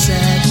little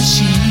sad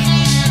machine,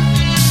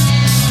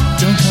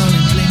 don't call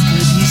him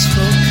blinkered, he's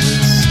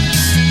focused,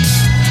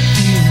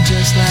 feeling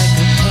just like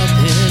a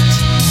puppet,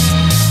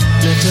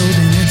 left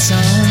holding its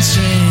own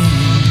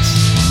strings.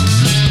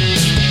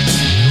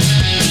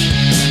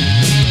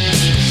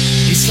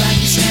 It's like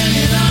he's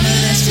standing on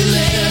an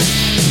escalator,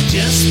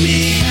 just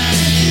behind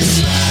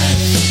his life.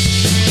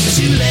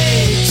 Too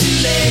late, too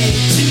late,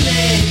 too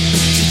late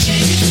to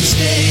change his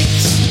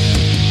mistakes.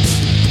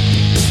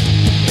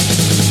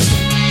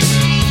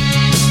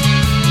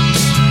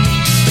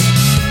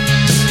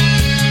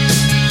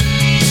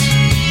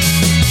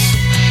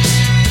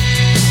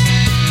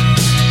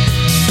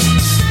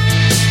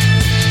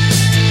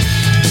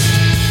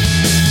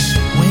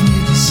 When you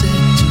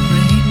descend to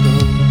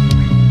rainbow,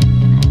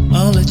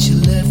 all that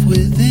you're left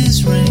with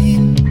is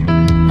rain.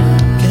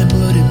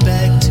 Put it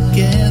back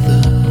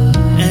together,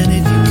 and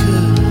if you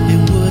could,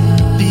 it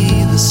wouldn't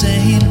be the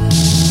same.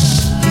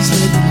 He's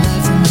living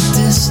life from a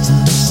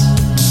distance,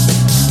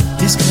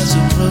 his cuts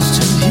are close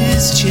to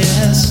his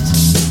chest.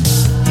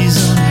 He's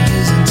only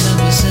using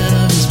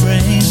 10% of his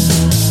brain.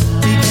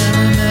 He can't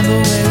remember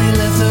where he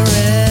left the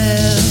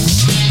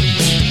rest.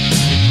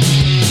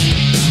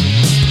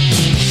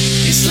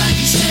 It's like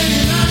he's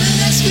standing on an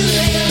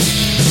escalator,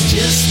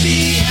 just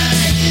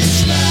behind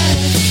his life.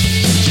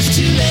 Just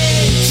too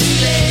late, too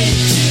late,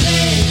 too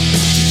late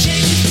to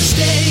change his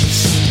mistakes.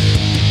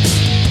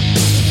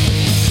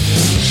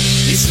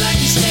 It's like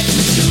he stepped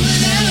into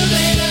an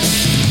elevator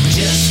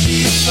just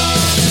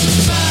before the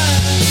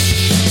fire.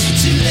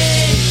 Too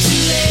late,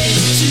 too late,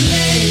 too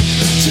late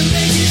to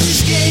make his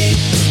escape.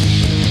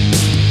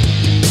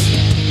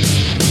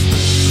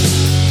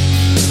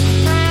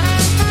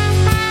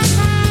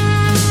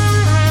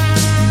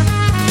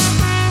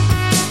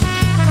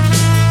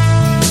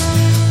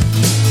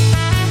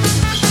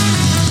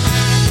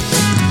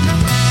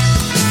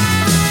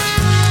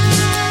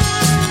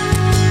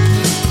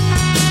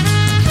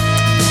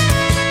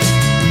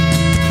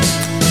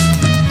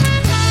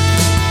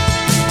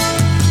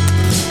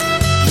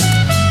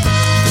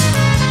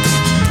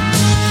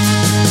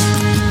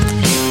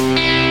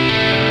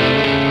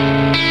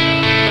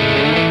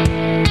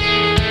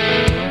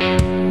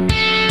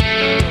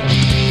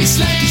 It's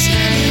like he's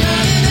standing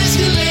on an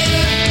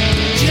escalator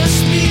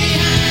just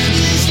behind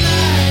his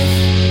life.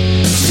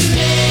 Too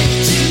late,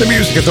 too The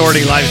Music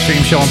Authority live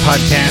stream show and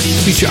podcast.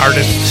 Feature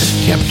artist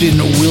Captain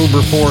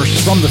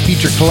Wilberforce from the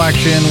feature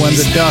collection When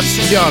the Dust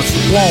Just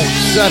Won't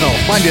Settle.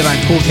 Find it on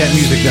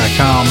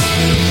coolcatmusic.com.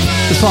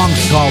 The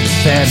song's called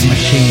Sad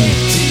Machine.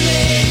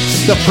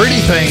 The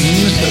Pretty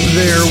Things,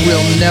 There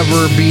Will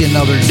Never Be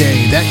Another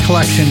Day. That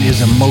collection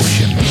is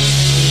Emotion.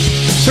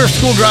 Surf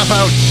School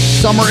Dropout,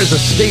 Summer is a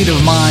State of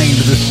Mind,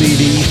 the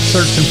CD,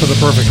 Searching for the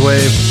Perfect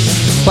Wave.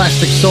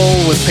 Plastic Soul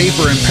with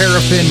Paper and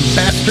Paraffin,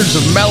 Bastards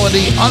of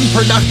Melody,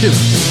 Unproductive,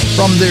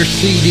 from their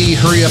CD,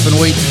 Hurry Up and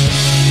Wait.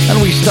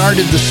 And we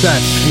started the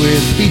set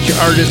with feature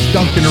artist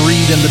Duncan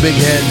Reid and the Big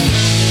Heads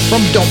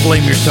from Don't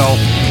Blame Yourself.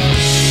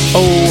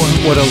 Oh,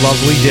 what a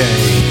lovely day.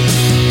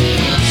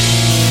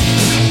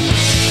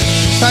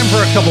 Time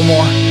for a couple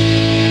more.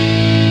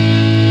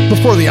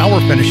 Before the hour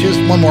finishes,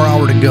 one more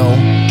hour to go.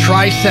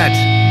 Tri-set.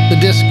 The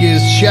disc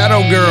is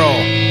Shadow Girl,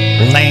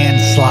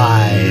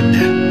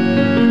 Landslide.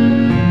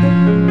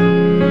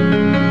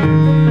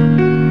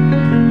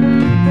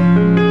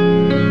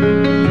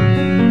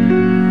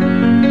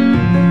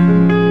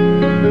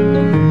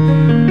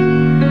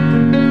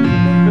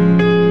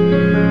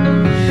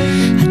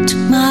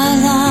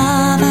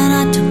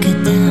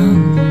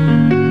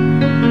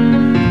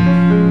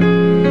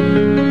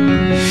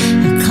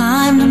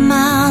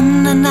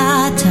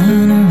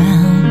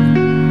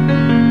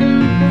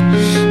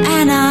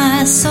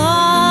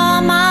 Saw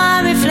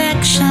my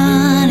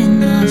reflection in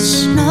the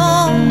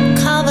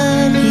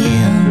snow-covered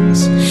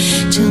hills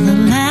till the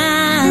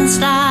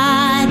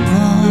landslide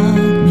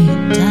brought me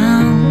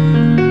down.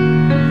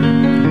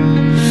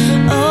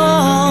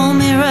 Oh,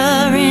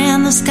 mirror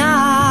in the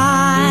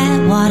sky,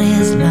 what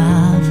is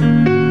love?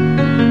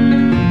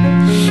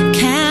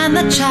 Can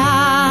the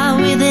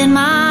child within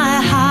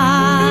my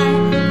heart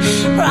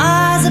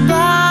rise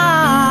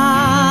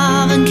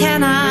above? And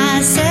can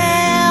I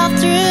sail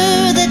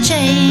through the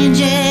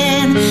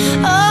changing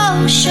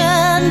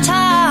ocean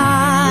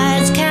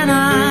tides? Can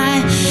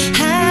I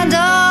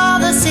handle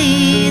the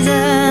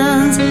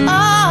seasons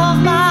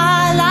of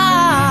my life?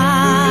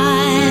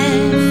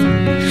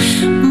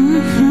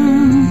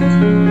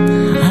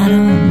 I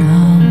don't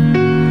know.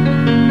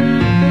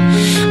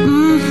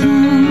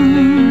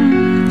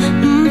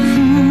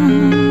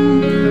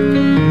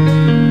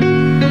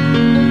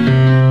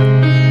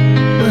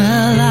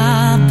 Well,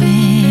 I've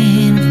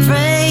been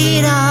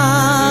afraid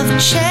of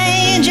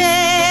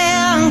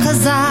changing,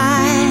 'cause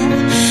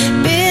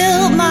I've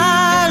built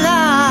my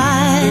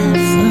life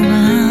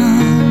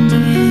around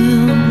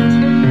you.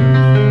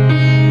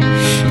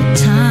 But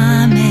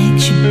time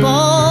makes you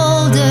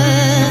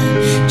bolder,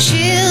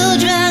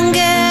 children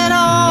get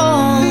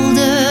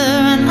older,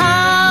 and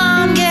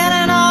I'm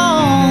getting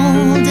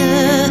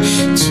older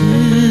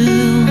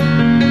too.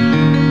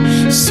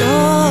 So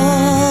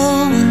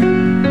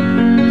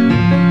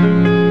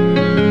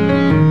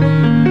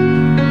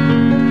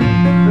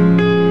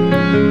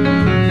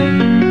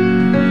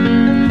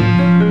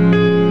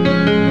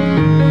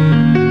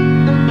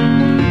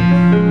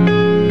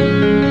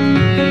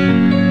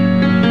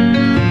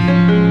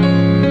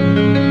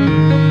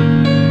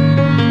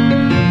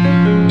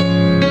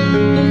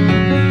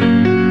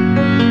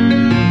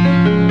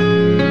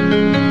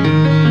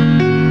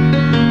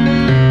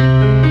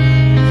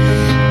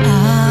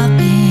I've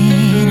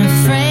been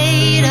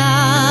afraid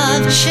of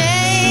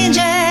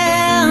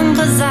changing,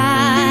 'cause I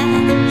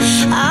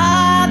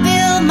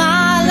built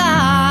my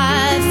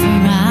life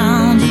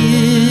around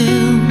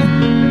you.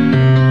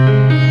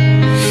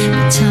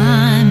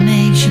 Time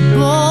makes you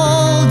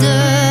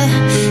bolder,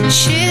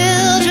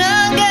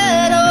 children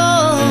get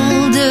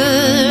older,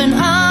 and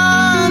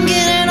I'm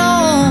getting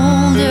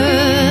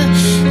older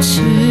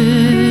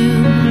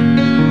too.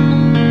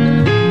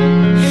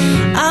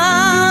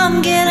 I'm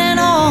getting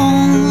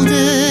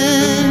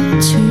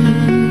older too.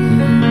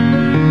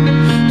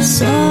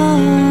 So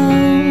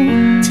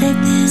take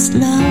this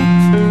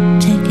love,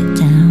 take it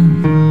down.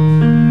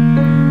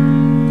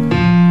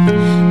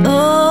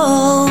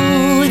 Oh,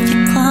 if you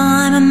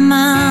climb a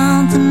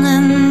mountain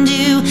and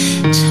you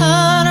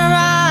turn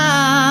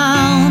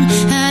around,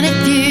 and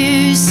if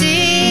you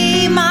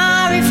see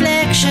my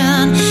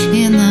reflection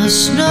in the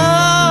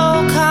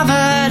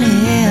snow-covered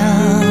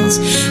hills,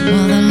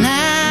 well, the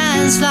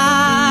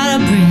landslide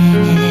will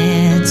bring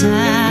it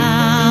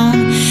down,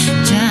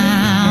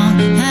 down.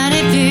 And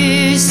if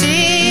you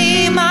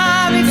see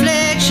my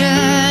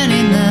reflection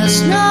in the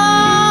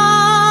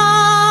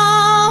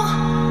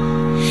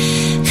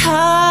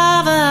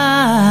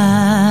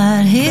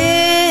snow-covered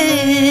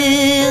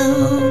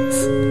hills,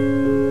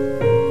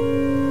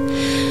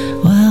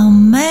 well,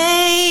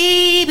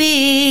 maybe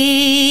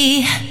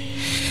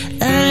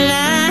the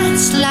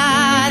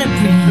landslide will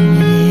bring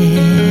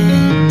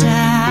it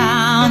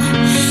down.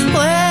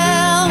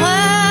 Well,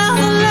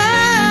 the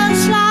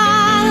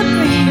landslide will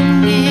bring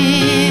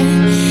it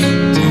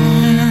down.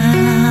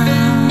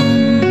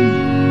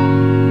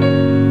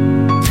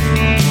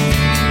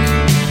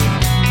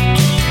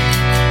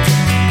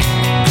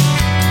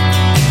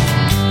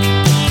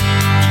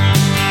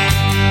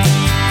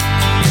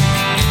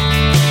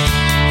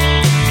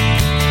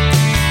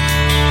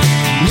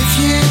 If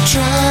you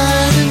try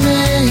to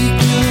make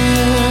me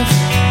live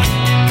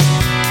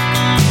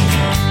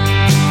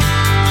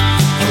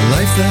a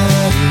life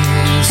that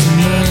isn't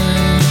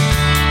mine,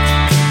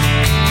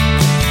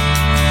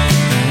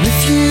 and if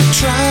you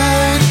try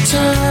to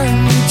turn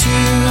me to,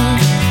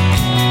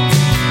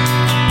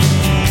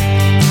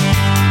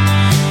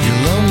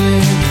 you'll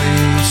only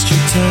waste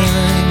your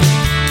time.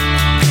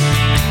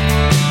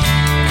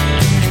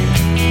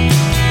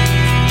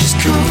 Just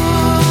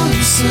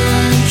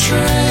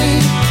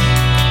concentrate.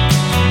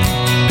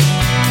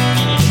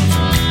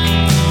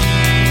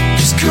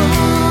 Just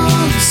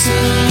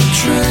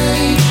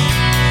concentrate.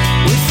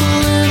 With a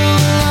little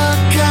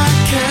luck, I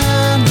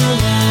can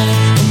rely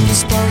on the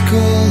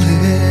sparkle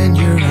in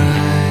your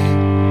eye.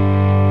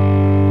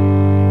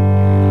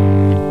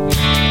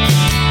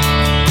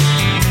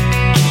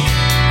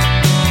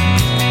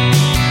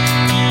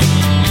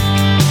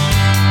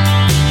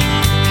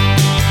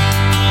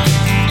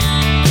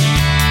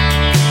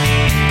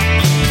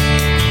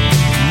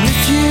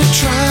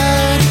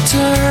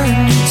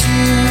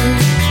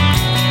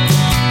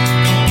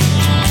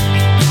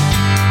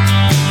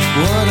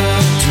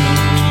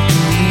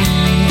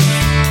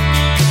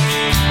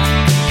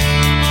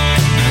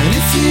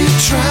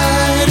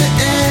 try to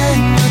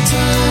end my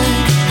time.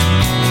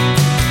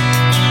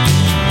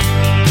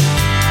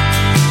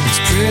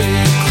 It's pretty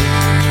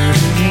clear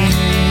to me.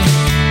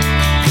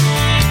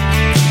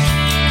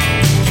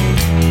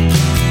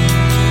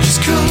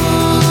 Just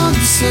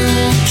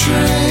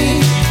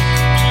concentrate.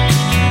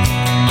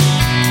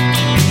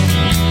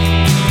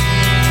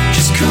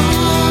 Just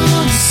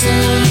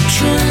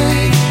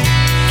concentrate.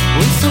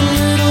 With a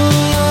little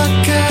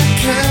luck I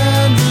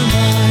can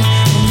rely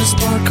on the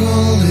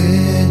sparkle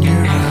in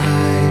your eye.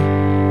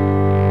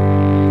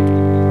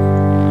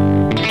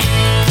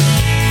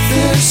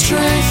 Their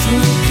strength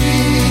will be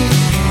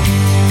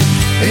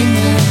in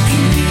their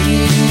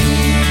beauty.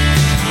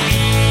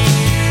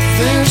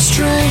 Their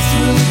strength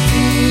will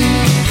be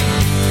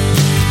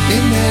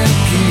in their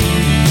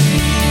beauty.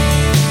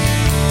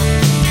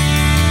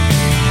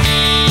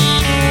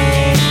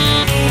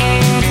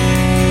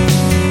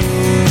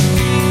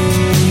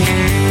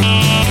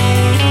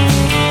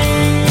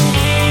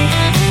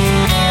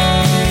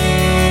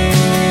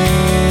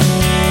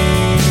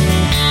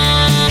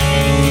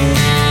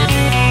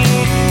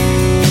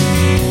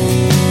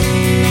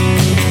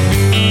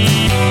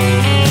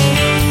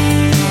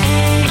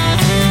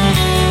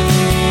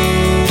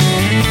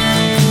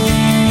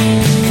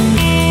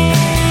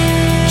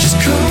 Just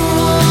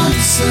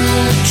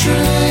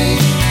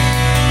concentrate.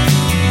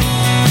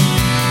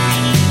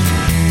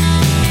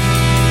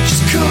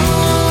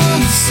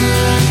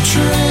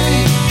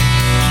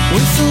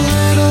 With a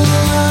little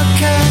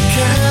luck I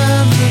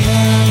can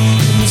rely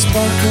on the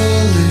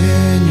sparkle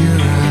in your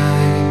eye.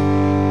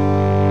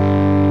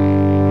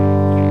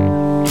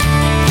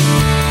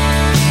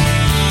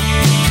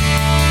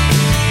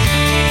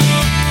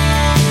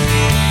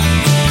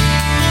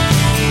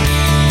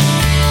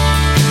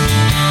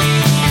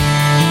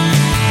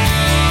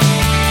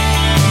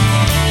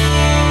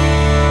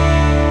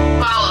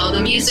 Follow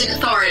the Music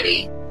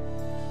Authority.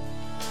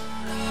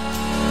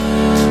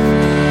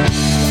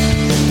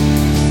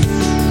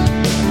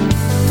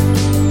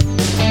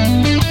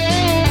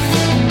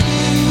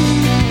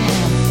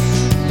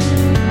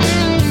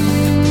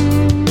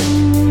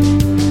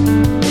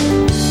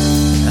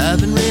 I've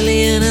been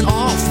really in an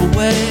awful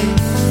way.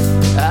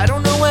 I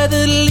don't know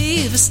whether to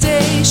leave or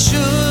stay.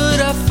 Should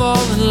I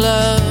fall in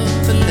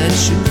love and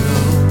let you go?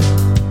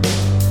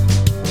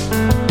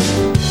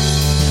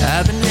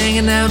 I've been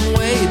hanging out and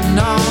waiting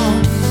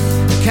on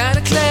the kind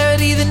of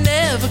clarity that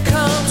never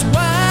comes.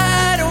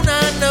 Why don't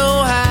I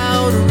know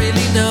how to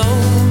really know?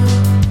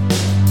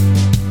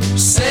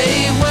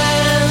 Say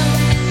when,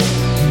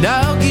 and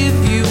I'll give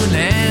you an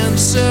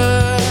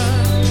answer.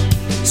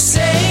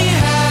 Say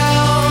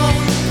how,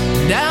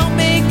 and I'll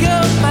make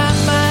up my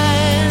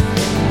mind.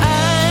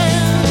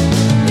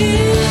 I'm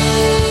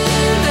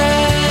in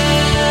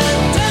and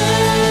out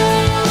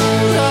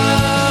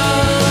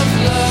of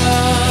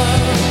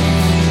love.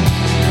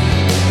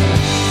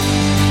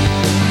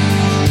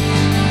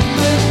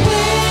 But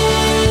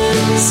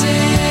when's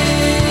enough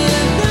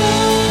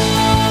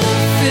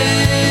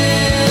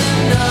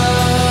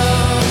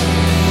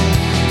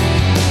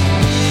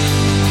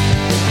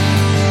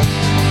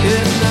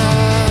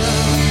enough?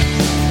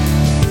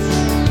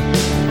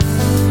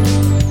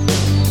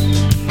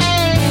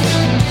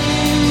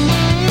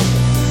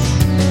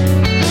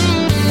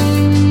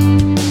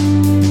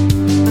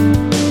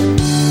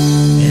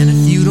 And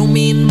if you don't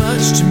mean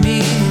much to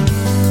me,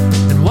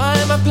 then why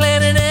am I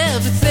planning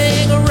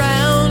everything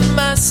around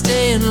my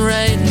staying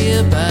right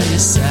here by your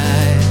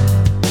side?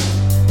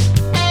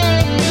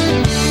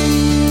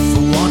 If I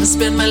wanna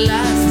spend my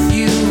life with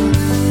you,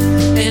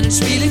 and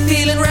it's really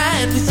feeling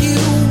right with you,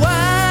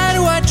 why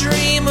do I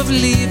dream of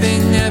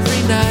leaving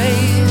every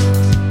night?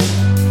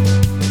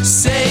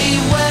 Say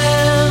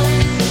when,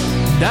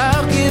 and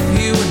I'll give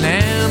you an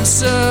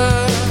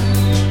answer.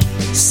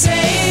 Say